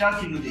স্টার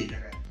চিহ্ন দিই,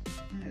 জায়গায়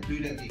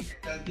দুইটা দিই,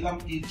 একটা দিলাম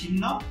তীর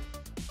চিহ্ন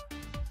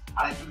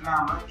আর একটা দিলাম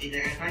আমরা এই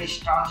জায়গাটা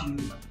স্টার চিহ্ন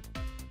দিলাম।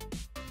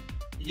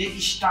 এই যে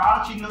স্টার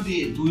চিহ্ন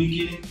দিয়ে 2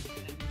 কে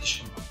নির্দেশ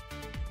করলাম।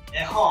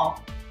 এখন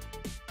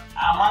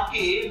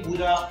আমাকে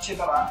বোঝাচ্ছে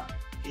তারা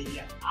এই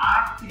যে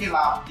 8 থেকে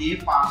লাভ দিয়ে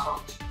 5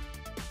 হচ্ছে,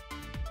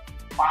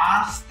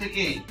 5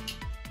 থেকে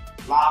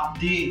লাভ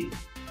দিয়ে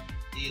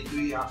এই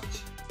 2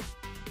 আসছে।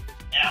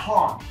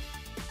 এখন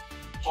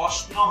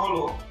প্রশ্ন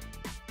হলো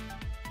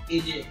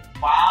এই যে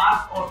বার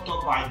অর্থ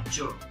বাহ্য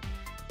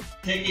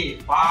থেকে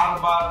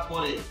বারবার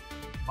করে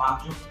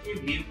ভাজককে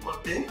বিয়োগ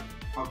করতে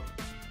হবে।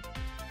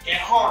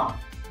 এখন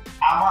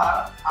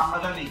আমরা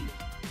জানি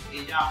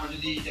এই যে আমরা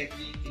যদি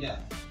এটাকে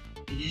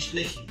এই জিনিস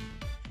লিখি,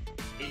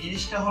 এই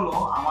জিনিসটা হলো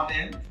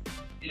আমাদের,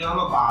 এটা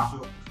হলো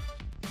ভাজক,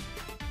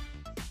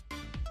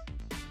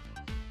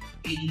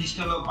 এই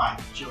জিনিসটা হলো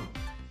বাহ্য,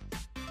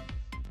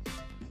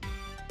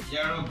 এটা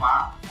হলো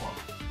ভাগফল,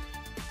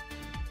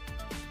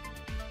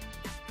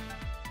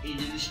 এই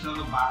জিনিসটা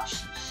হলো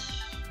ভাগশেষ।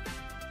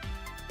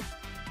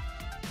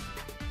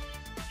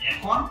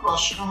 এখন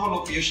প্রশ্ন হলো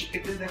প্রিয়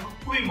শিক্ষার্থী, দেখো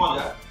খুবই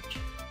মজা,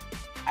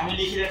 আমি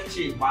লিখে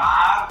রাখছি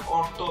ভাগ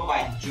অর্থ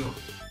বাহ্য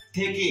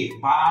থেকে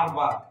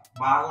বারবার,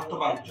 ভাগ অর্থ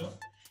বাহ্য।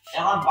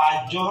 এখন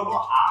বাহ্য হলো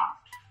 8,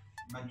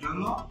 বাহ্য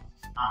হলো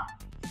 8।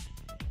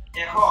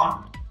 এখন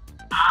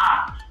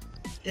 8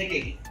 থেকে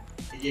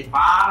এই যে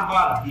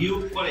বারবার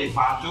বিয়োগ করে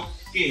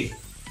ভাজককে,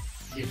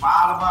 যে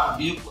বারবার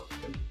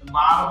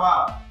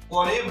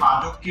করে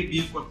ভাজককে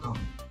বিয়োগ করতে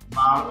হবে,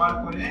 বারবার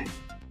করে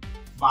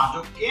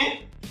ভাজককে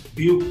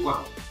বিয়োগ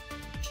করতে।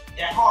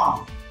 এখন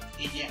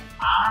এই যে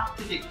 8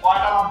 থেকে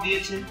কয়টা লাভ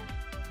দিয়েছে?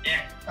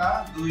 একটা,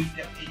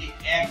 দুইটা, এই যে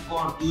 1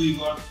 গড়, 2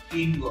 গড়,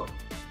 3 গড়,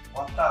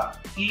 অর্থাৎ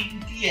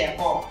 3টি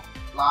একক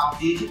লাভ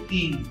দিয়েছে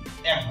 3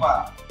 একবার,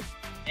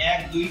 1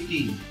 2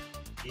 3,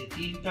 এই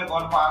 3টা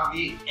গড় পার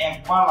দিয়ে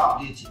একবার লাভ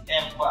দিয়েছে,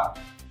 একবার,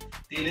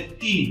 তাহলে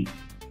 3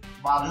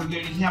 ভাজক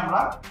দিয়েছি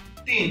আমরা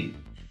 3।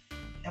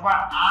 এবার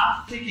 8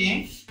 থেকে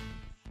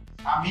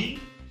আমি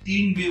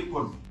 3 বিয়োগ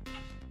করব,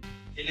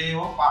 এলে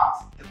ও 5,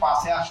 5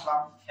 এ আসলাম,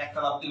 একটা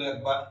লাভ দিল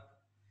একবার,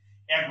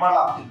 একবার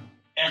লাভ দিল,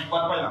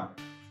 একবার পেলাম।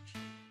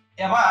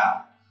 এবার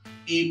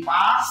এই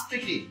 5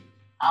 থেকে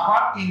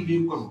আবার 3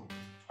 বিয়োগ করব,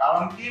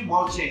 কারণ কি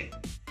বলছে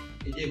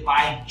এই যে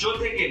বাহ্য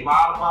থেকে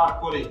বারবার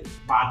করে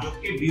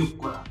ভাজককে বিয়োগ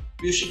করা।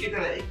 প্রিয়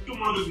শিক্ষার্থীরা একটু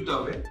মনোযোগ দিতে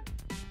হবে,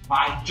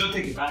 বাহ্য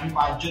থেকে, আমি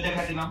বাহ্য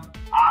দেখা দিলাম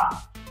 8,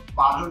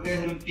 ভাজক দেখা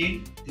দিলাম 3,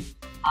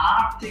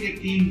 8 থেকে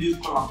 3 বিয়োগ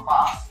করলাম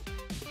 5,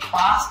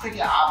 5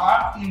 থেকে আবার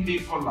 3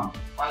 বিয়োগ করলাম,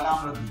 পাইলাম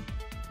আমরা 2,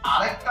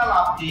 আরেকটা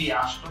লাভ দিয়ে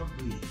আসলো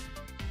 2।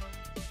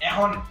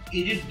 এখন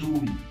এই যে 2,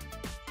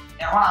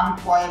 এখন আমি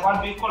কয়বার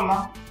বিয়োগ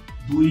করলাম?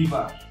 2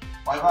 বার।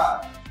 কয়বার?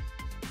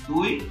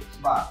 2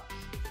 বার।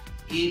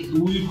 এই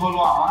 2 হলো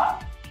আমার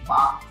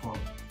ভাগফল।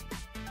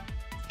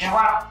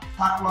 এবার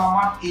থাকলো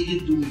আমার এই যে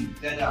 2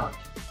 রেজাল্ট,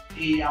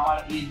 এই আমার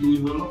এই 2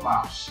 হলো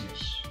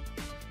ভাগশেষ।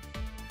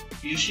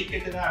 প্রিয়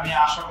শিক্ষার্থীরা, আমি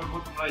আশা করব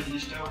তোমরা এই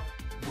জিনিসটা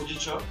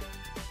বুঝেছো।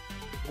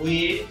 ওই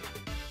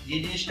যে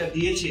জিনিসটা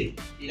দিয়েছে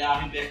এটা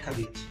আমি ব্যাখ্যা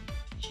দিয়েছি।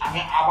 আমি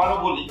আবারও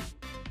বলি,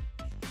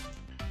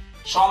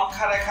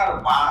 সংখ্যা রেখার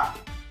ভাগ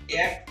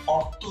এক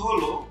অর্থ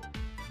হলো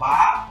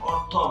ভাগ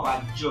অর্থ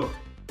বাহ্য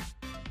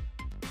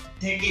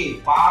থেকে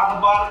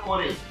বারবার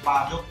করে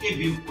ভাজককে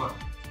বিয়োগ করা।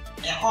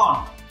 এখন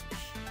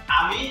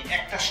আমি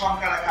একটা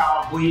সংখ্যা রেখা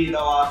আমার বইয়ে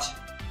দেওয়া আছে,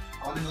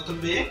 আমাদের নতুন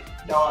বইয়ে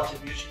দেওয়া আছে,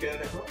 প্রিয়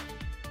শিক্ষার্থীরা দেখো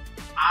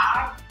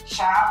 8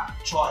 7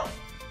 6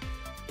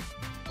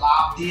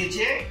 লাভ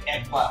দিয়েছে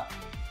একবার,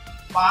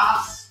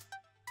 5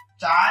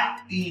 4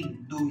 3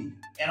 2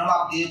 এর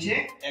লাভ দিয়েছে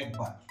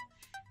একবার।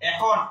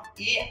 এখন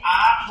এই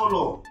 8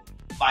 হলো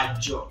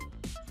বাহ্য,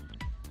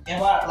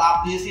 এবার লাভ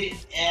দিয়েছে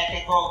 1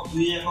 একক,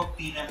 2 একক,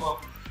 3 একক,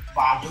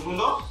 ভাজক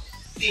হলো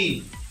 3।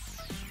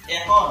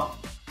 এখন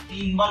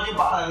 3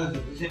 বার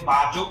যে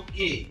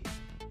ভাজককে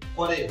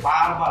করে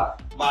বারবার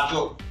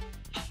ভাজক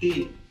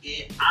 3, এই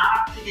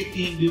 8 থেকে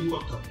 3 বিয়োগ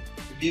করতে হবে,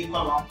 বিয়োগ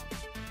করলাম,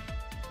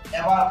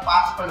 এবার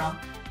 5 পেলাম,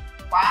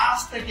 5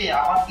 থেকে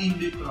আবার 3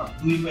 বিয়োগ করলাম,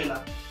 2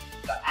 পেলাম,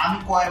 আমি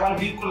কয়বার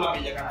বিয়োগ করলাম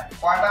এই জায়গায়,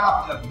 কয়টা লাভ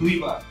দিলাম,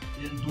 দুইবার।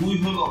 2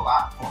 হলো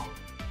ভাগফল।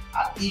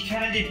 আর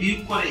এখানে যে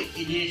বিয়োগ করে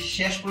এই যে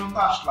শেষ পর্যন্ত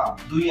আসলাম,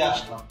 2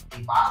 আসলাম,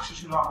 এই ভাগশেষ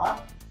হলো আমার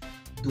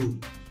 2।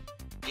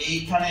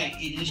 এইখানে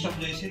এই জিনিসটা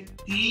বুঝাইছে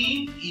 3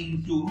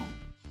 ইনটু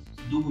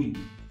 2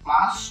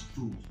 প্লাস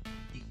 2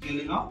 ইকুয়াল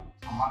হলো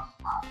আমার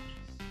 8।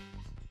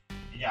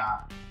 এই যে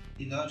 8,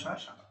 3 দ্বারা 6,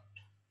 7, 8।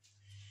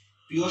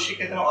 প্রিয়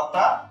শিক্ষার্থীরা,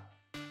 অর্থাৎ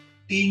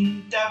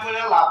 3টা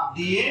করে লাভ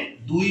দিয়ে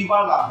 2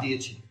 বার লাভ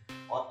দিয়েছে,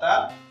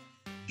 অর্থাৎ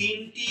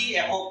 3টি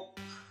একক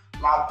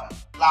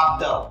লাভ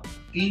দাও,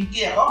 3টি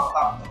একক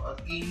লাভ দাও,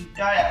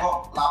 3টা একক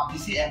লাভ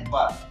দিছি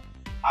একবার,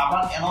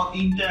 আবার এনো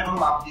 3টা একক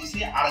লাভ দিছি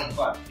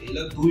আরেকবার,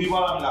 এগুলো 2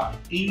 বার আমি লাভ,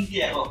 3টি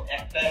একক,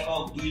 একটা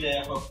একক, 2টা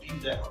একক,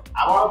 3টা একক।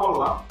 আবার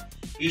বললাম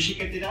প্রিয়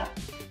শিক্ষার্থীরা,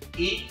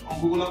 এই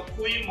অঙ্কগুলো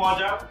খুবই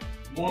মজার,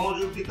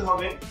 মনোযোগ দিতে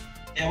হবে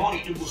এবং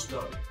একটু বুঝতে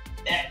হবে।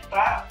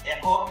 একটা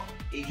একক,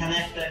 এখানে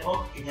একটা একক,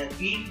 এখানে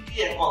 3টি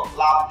একক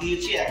লাভ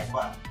দিয়েছি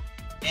একবার,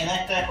 এখানে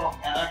একটা একক,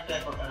 এখানে একটা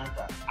একক, এখানে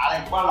একটা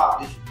আরেকবার লাভ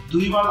দিয়েছি,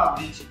 2 বার লাভ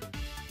দিয়েছি।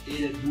 এই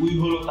 2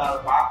 হলো তার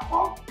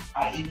ভাগফল,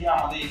 আর এই যে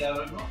আমাদের এটা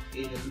হলো,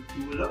 এই যে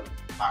 2 হলো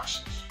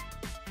ভাগশেষ।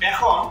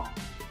 এখন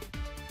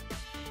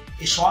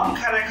এই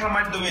সংখ্যা রেখার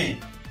মাধ্যমে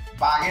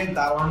ভাগের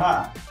ধারণা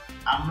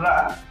আমরা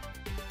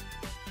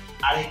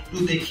আরেকটু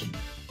দেখি।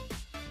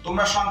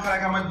 তোমরা সংখ্যা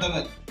রেখার মাধ্যমে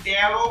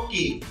 13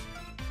 কে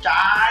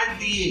 4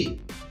 দিয়ে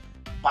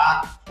ভাগ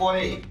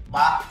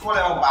করে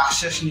এবং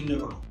ভাগশেষ নির্ণয়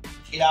করো,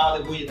 এটা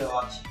আমাদের বইয়ে দেওয়া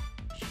আছে।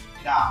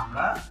 এটা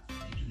আমরা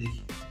একটু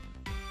দেখি।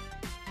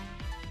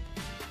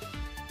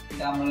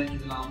 এটা আমরা লিখে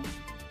দিলাম,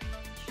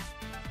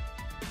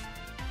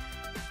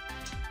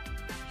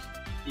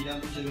 এটা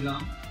মুছে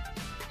দিলাম,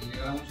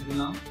 এটা মুছে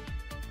দিলাম,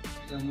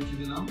 এটা মুছে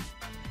দিলাম।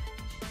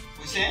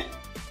 বুঝছে?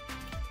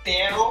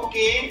 13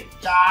 কে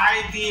 4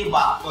 দিয়ে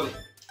ভাগ করে,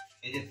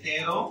 এই যে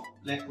 13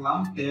 লিখলাম,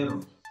 13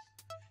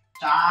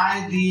 4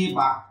 দিয়ে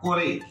ভাগ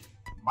করে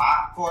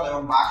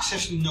এবং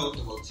ভাগশেষ নির্ণয়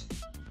করতে বলছে।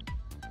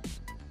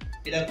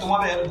 এটা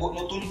তোমাদের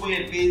নতুন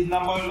বইয়ের পেজ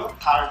নাম্বার হলো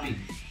 30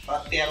 বা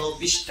 13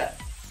 পৃষ্ঠা।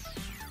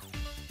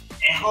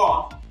 এখন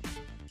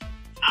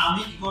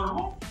আমি কি করব,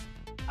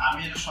 আমি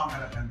এটা সংখ্যা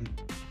রেখা দিব,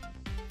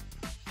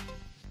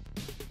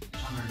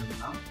 সংখ্যা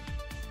দিলাম,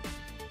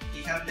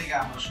 এখান থেকে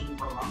আমরা শুরু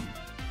করলাম,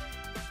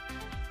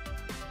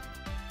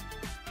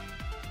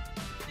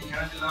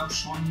 এখানে দিলাম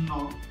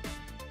 0,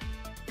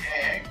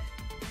 1,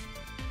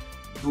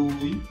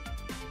 2,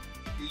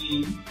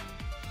 3,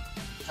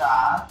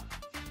 4,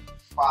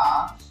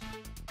 5,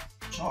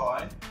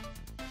 6,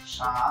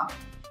 7,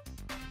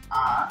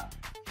 8,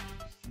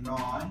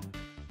 9,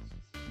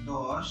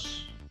 10,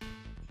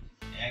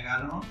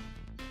 11,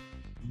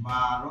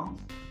 12,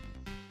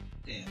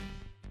 13।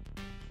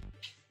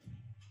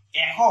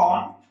 এখন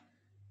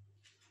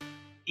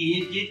এই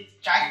যে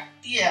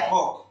 4টি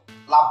একক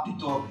লাভ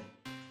দিতে হবে,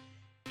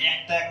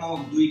 একটা একক,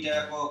 2টা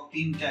একক,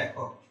 3টা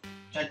একক,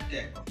 4টা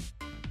একক।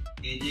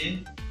 এই যে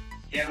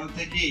 13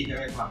 থেকে এই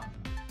জায়গায় লাভ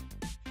দিলাম।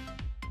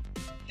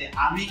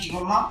 আমি কি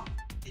করলাম,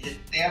 এই যে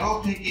 13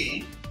 থেকে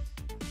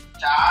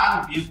 4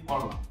 বিয়োগ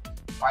করলাম,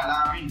 পাইলাম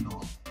আমি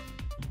 9।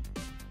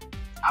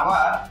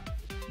 আবার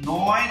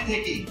 9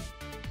 থেকে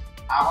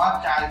আবার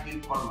 4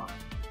 বিয়োগ করলাম,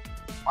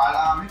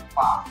 পাইলাম আমি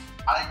 5।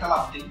 আরেকটা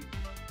লাভ দিই,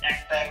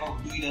 একটা একক,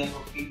 2টা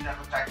একক, 3টা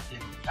একক, 4টি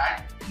একক,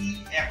 4টি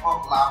একক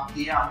লাভ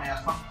দিয়ে আমি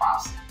আসলাম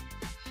 5।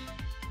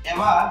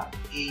 এবার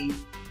এই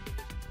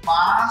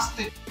 5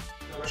 থেকে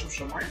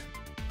সবসময়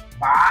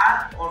বার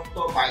অর্থ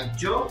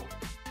বাহ্য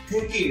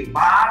থেকে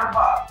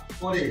বারবার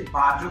করে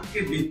ভাজককে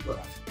বিয়োগ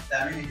করা।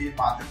 আমি এই যে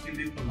ভাজককে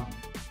বিয়োগ করলাম,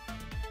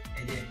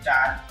 এই যে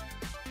 4,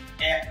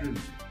 1,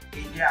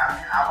 এই যে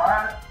আমি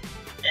আবার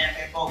 1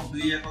 একক,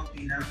 2 একক,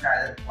 3 একক, 4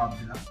 একক লাভ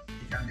দিলাম,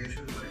 এখান থেকে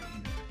শুরু করে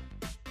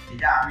এই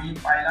যে আমি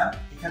পাইলাম,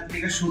 এখান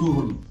থেকে শুরু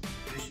হলো,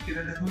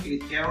 দেখো এই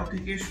 13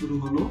 থেকে শুরু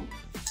হলো,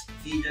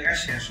 এই জায়গায়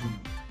শেষ হলো,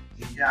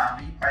 এই যে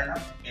আমি পাইলাম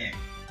 1।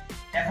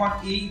 এখন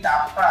এই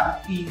দাগটা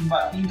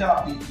 3টা লাভ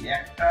দিয়েছি,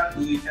 একটা,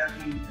 2টা,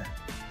 3টা,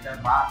 এটা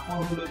ভাগফল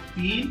হলো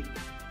 3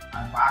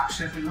 আর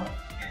ভাগশেষ হলো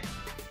 1।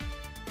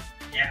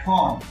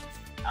 এখন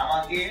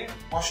আমাকে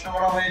প্রশ্ন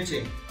করা হয়েছে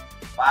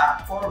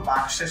ভাগফল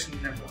ভাগশেষ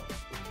নির্ণয় করো।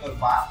 উত্তর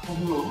ভাগফল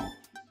হলো,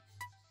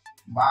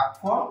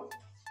 ভাগফল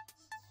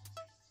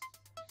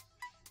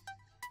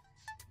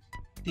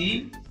 3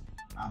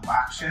 আর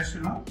ভাগশেষ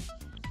হলো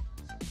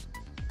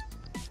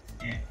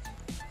 1।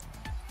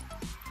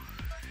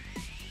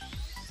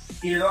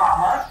 এলো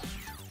আমার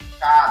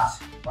কাজ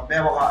বা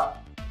ব্যবহার,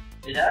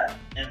 এটা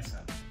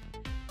অ্যান্সার।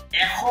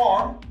 এখন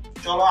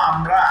চলো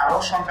আমরা আরো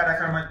সংখ্যা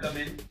রেখার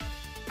মাধ্যমে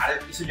আরেক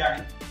কিছু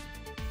জানি।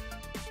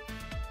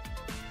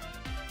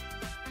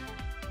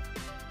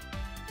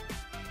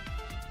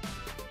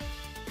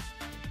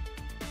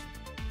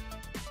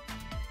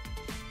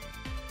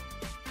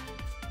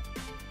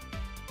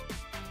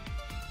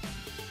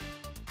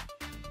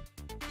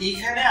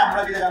 এখানে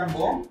আমরা যেটা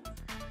জানবো,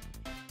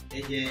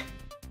 এই যে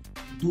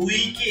 2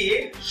 কে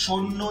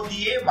 0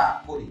 দিয়ে ভাগ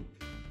করি,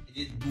 এই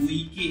যে 2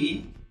 কে,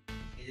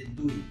 এই যে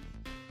 2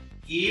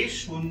 কে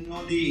 0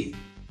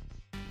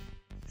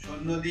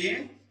 দিয়ে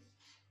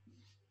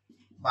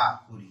ভাগ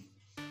করি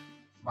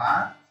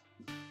ভাগ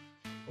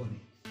করি।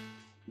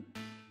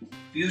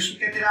 প্রিয়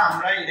শিক্ষার্থীরা,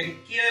 আমরা এটাকে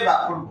কিভাবে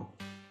ভাগ করব?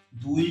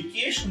 2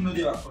 কে 0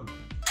 দিয়ে ভাগ করব।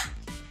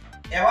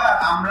 এবার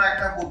আমরা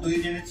একটা পদ্ধতি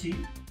জেনেছি,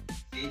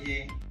 এই যে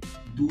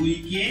 2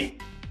 কে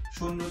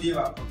 0 দিয়ে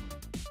ভাগ করব।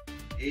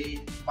 এই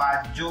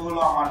ভাজ্য হলো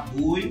আমার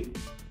 2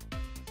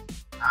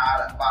 আর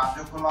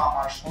ভাজক হলো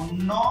আমার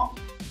 0,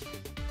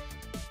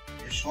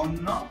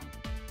 0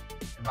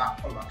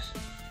 ভাগফল বাক্স।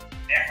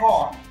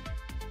 এখন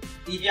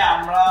এই যে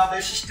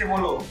আমাদের সিস্টেম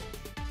হলো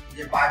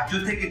যে ভাজ্য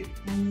থেকে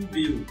 2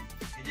 বিয়োগ,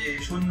 এই যে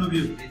 0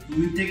 বিয়োগ, এই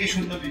 2 থেকে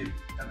 0 বিয়োগ,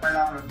 তারপরে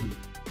আমরা 2।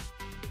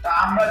 তা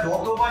আমরা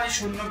যতবারই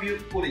 0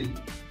 বিয়োগ করি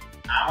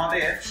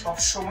আমাদের সব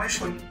সময়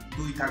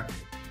 2 থাকবে।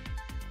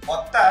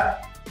 অর্থাৎ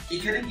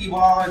এখানে কি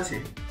বলা হয়েছে,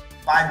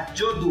 ভাজ্য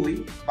 2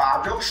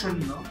 ভাজক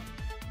 0,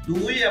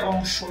 2 এবং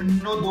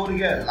 0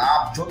 দৈর্ঘ্যের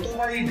লাভ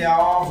যতবারই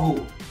দেওয়া হোক,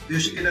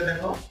 বেশিটা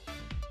দেখো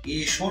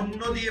এই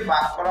 0 দিয়ে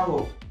ভাগ করা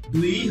হোক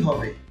 2ই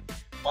হবে।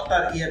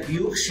 অর্থাৎ এর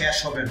বিয়োগ শেষ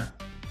হবে না,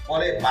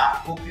 ফলে ভাগ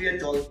প্রক্রিয়া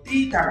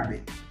চলতেই থাকবে,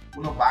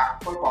 কোনো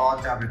ভাগফল পাওয়া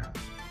যাবে না।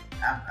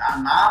 আর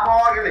না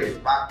পাওয়া গেলে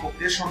ভাগ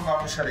প্রক্রিয়ার সংখ্যা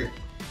অনুসারে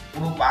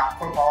কোনো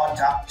ভাগফল পাওয়া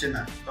যাচ্ছে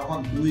না, তখন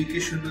 2 কে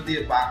 0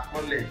 দিয়ে ভাগ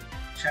করলে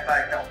সেটা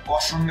একটা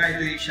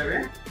অসংজ্ঞায়িত হিসেবে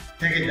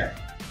থেকে যায়,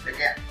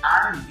 এটাকে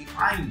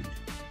আনডিফাইন্ড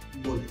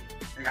বলে।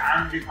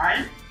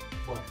 আনডিফাইন্ড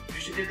বলে।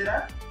 শিক্ষার্থীরা,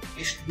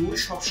 এই 2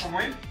 সব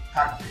সময়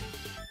থাকবে,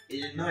 এই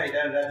জন্য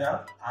এটার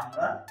রেজাল্ট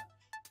আমরা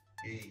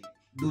এই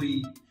 2,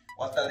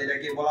 অর্থাৎ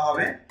এটাকে বলা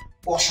হবে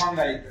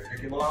অসংজ্ঞায়িত।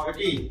 এটাকে বলা হবে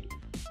কি?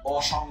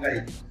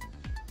 অসংজ্ঞায়িত।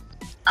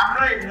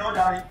 আমরা এমনিও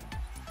জানি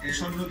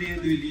 0 দিয়ে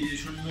 2 দিয়ে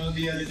 0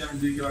 দিয়ে যদি আমি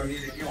 2 কে ভাগ দিই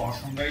এটাকে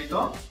অসংজ্ঞায়িত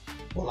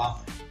বলা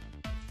হয়।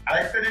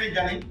 আরেকটা জিনিস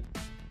জানি,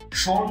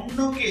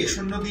 0 কে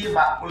 0 দিয়ে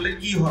ভাগ করলে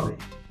কি হবে?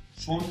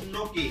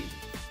 0 কে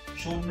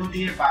 0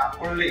 দিয়ে ভাগ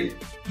করলে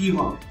কি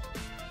হবে?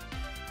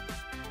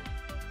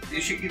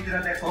 এই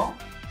শিক্ষার্থীরা দেখো,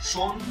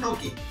 0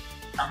 কে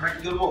আমরা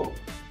কি করব?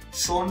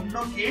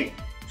 0 কে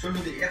 0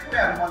 দিয়ে, এরপরে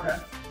আর মজা,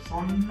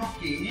 0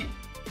 কে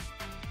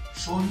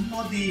 0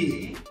 দিয়ে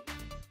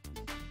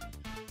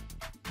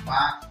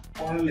ভাগ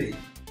করলে,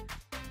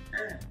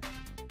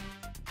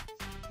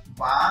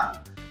 ভাগ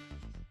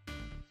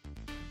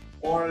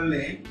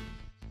করলে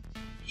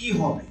কি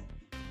হবে?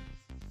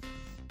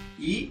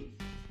 কি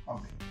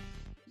হবে?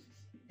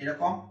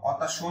 এরকম,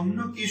 অর্থাৎ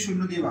 0 কে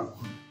 0 দিয়ে ভাগ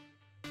করবে।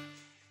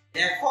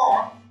 এখন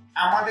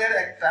আমাদের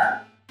একটা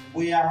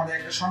বইয়ে আমাদের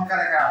একটা সংখ্যা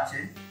রেখা আছে,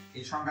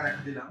 এই সংখ্যা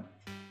রেখা দিলাম,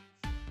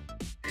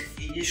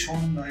 এই যে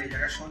 0, এই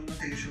জায়গায় 0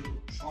 থেকে শুরু,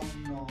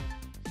 0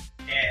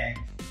 1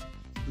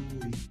 2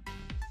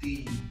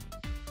 3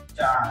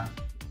 4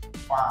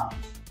 5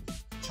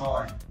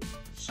 6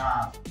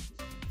 7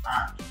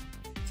 8।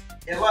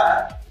 এবার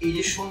এই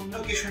যে 0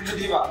 কে 0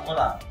 দিয়ে ভাগ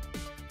করা,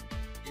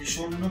 এই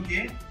 0 কে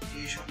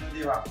এই 0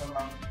 দিয়ে ভাগ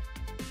করলাম,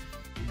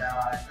 এটা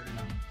আবার একটা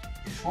দিলাম।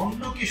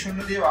 0 কে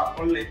 0 দিয়ে ভাগ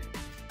করলে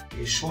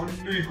এই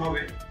 0ই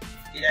হবে,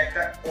 এটা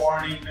একটা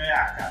অনির্ণয়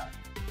আকার।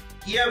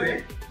 কি হবে?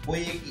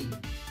 বইয়ে কি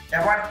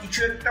এবার কিছু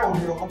একটা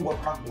অন্যরকম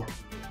ঘটনা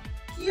ঘটলো।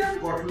 কি আর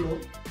ঘটলো?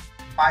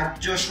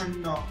 ভাজ্য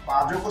 0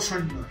 ভাজক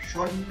 0,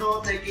 0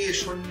 থেকে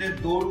 0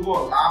 দৈর্ঘ্য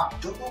লাভ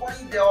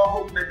যতবারই দেওয়া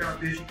হোক না কেন,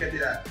 প্রিয়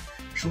শিক্ষার্থীরা,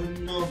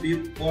 0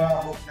 বিয়োগ করা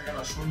হোক না কেন,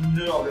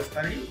 0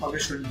 অবস্থানই হবে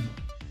 0।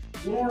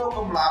 কোন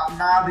রকম লাভ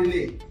না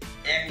দিলে,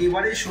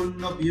 একেবারে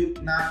 0 বিয়োগ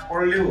না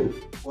করলেও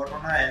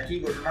ঘটনা একই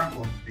ঘটনা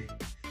ঘটবে,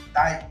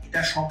 তাই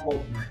এটা সম্ভব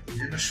নয়। এই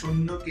জন্য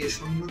 0 কে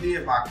 0 দিয়ে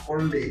ভাগ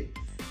করলে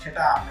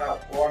সেটা আমরা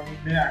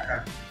অনির্ণয়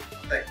আকার,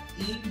 অর্থাৎ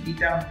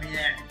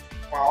ইনডিটারমিনেট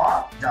পাওয়া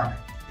যাবে।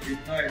 এই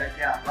জন্য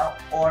এটাকে আমরা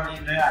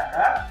অনির্ণয়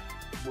আকার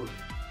বলি,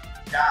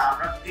 যা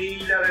আমরা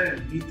টেইলরের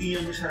নীতি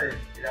অনুসারে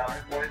এটা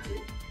আমরা পড়েছি।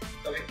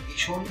 তবে এই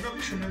 0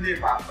 কে 0 দিয়ে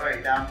ভাগ করা,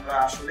 এটা আমরা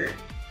আসলে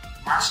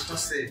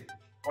মাস্টার্সে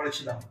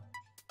পড়েছিলাম।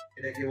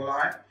 এটাকে বলা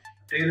হয়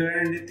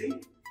টেইলরের নীতি,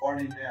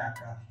 অনির্ণয়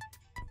আকার।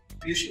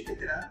 প্রিয়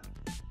শিক্ষার্থীরা,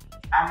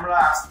 আমরা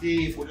আজকে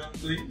এই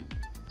পর্যন্তই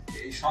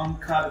এই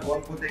সংখ্যার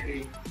গল্প থেকে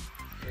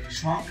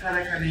সংখ্যা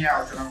রেখা নিয়ে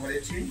আলোচনা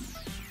করেছি।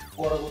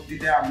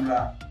 পরবর্তীতে আমরা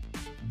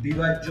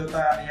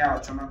বিভাজ্যতা নিয়ে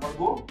আলোচনা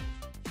করব।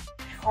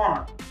 এখন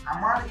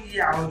আমার এই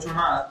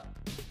আলোচনার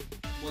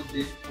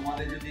মধ্যে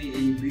তোমাদের যদি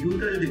এই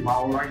ভিডিওটা যদি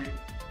ভালো লাগে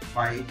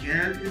বা এই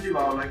চ্যানেলটি যদি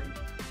ভালো লাগে,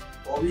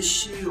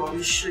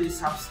 অবশ্যই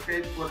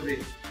সাবস্ক্রাইব করবে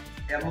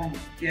এবং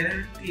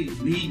চ্যানেলটির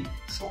লিংক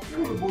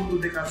সকল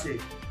বন্ধুদের কাছে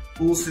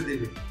পৌঁছে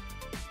দেবে।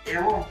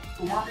 এবং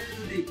তোমাদের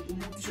যদি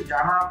কোনো কিছু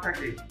জানার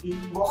থাকে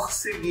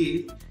ইনবক্সে গিয়ে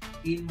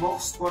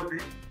ইনবক্স করবে,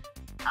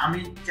 আমি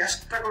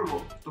চেষ্টা করব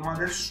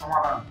তোমাদের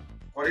সমাধান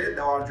করে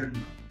দেওয়ার জন্য।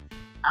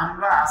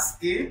 আমরা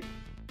আজকে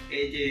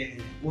এই যে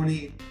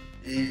গণিত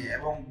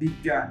এবং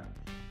বিজ্ঞান,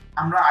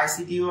 আমরা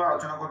আইসিটিও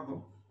আলোচনা করব,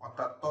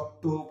 অর্থাৎ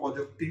তথ্য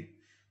প্রযুক্তি।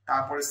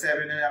 তারপরে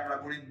 7 আমরা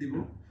গণিত দিব।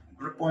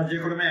 আমরা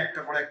পর্যায়ক্রমে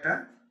একটা পর একটা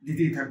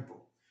দিতেই থাকবো,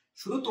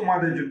 শুধু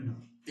তোমাদের জন্য।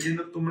 এই জন্য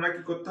তোমরা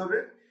কি করতে হবে?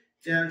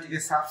 চ্যানেলটিকে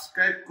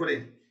সাবস্ক্রাইব করে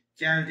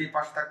চ্যানেলটির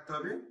পাশে থাকতে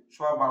হবে।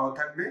 সবাই ভালো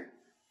থাকবে।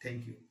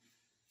 Thank you.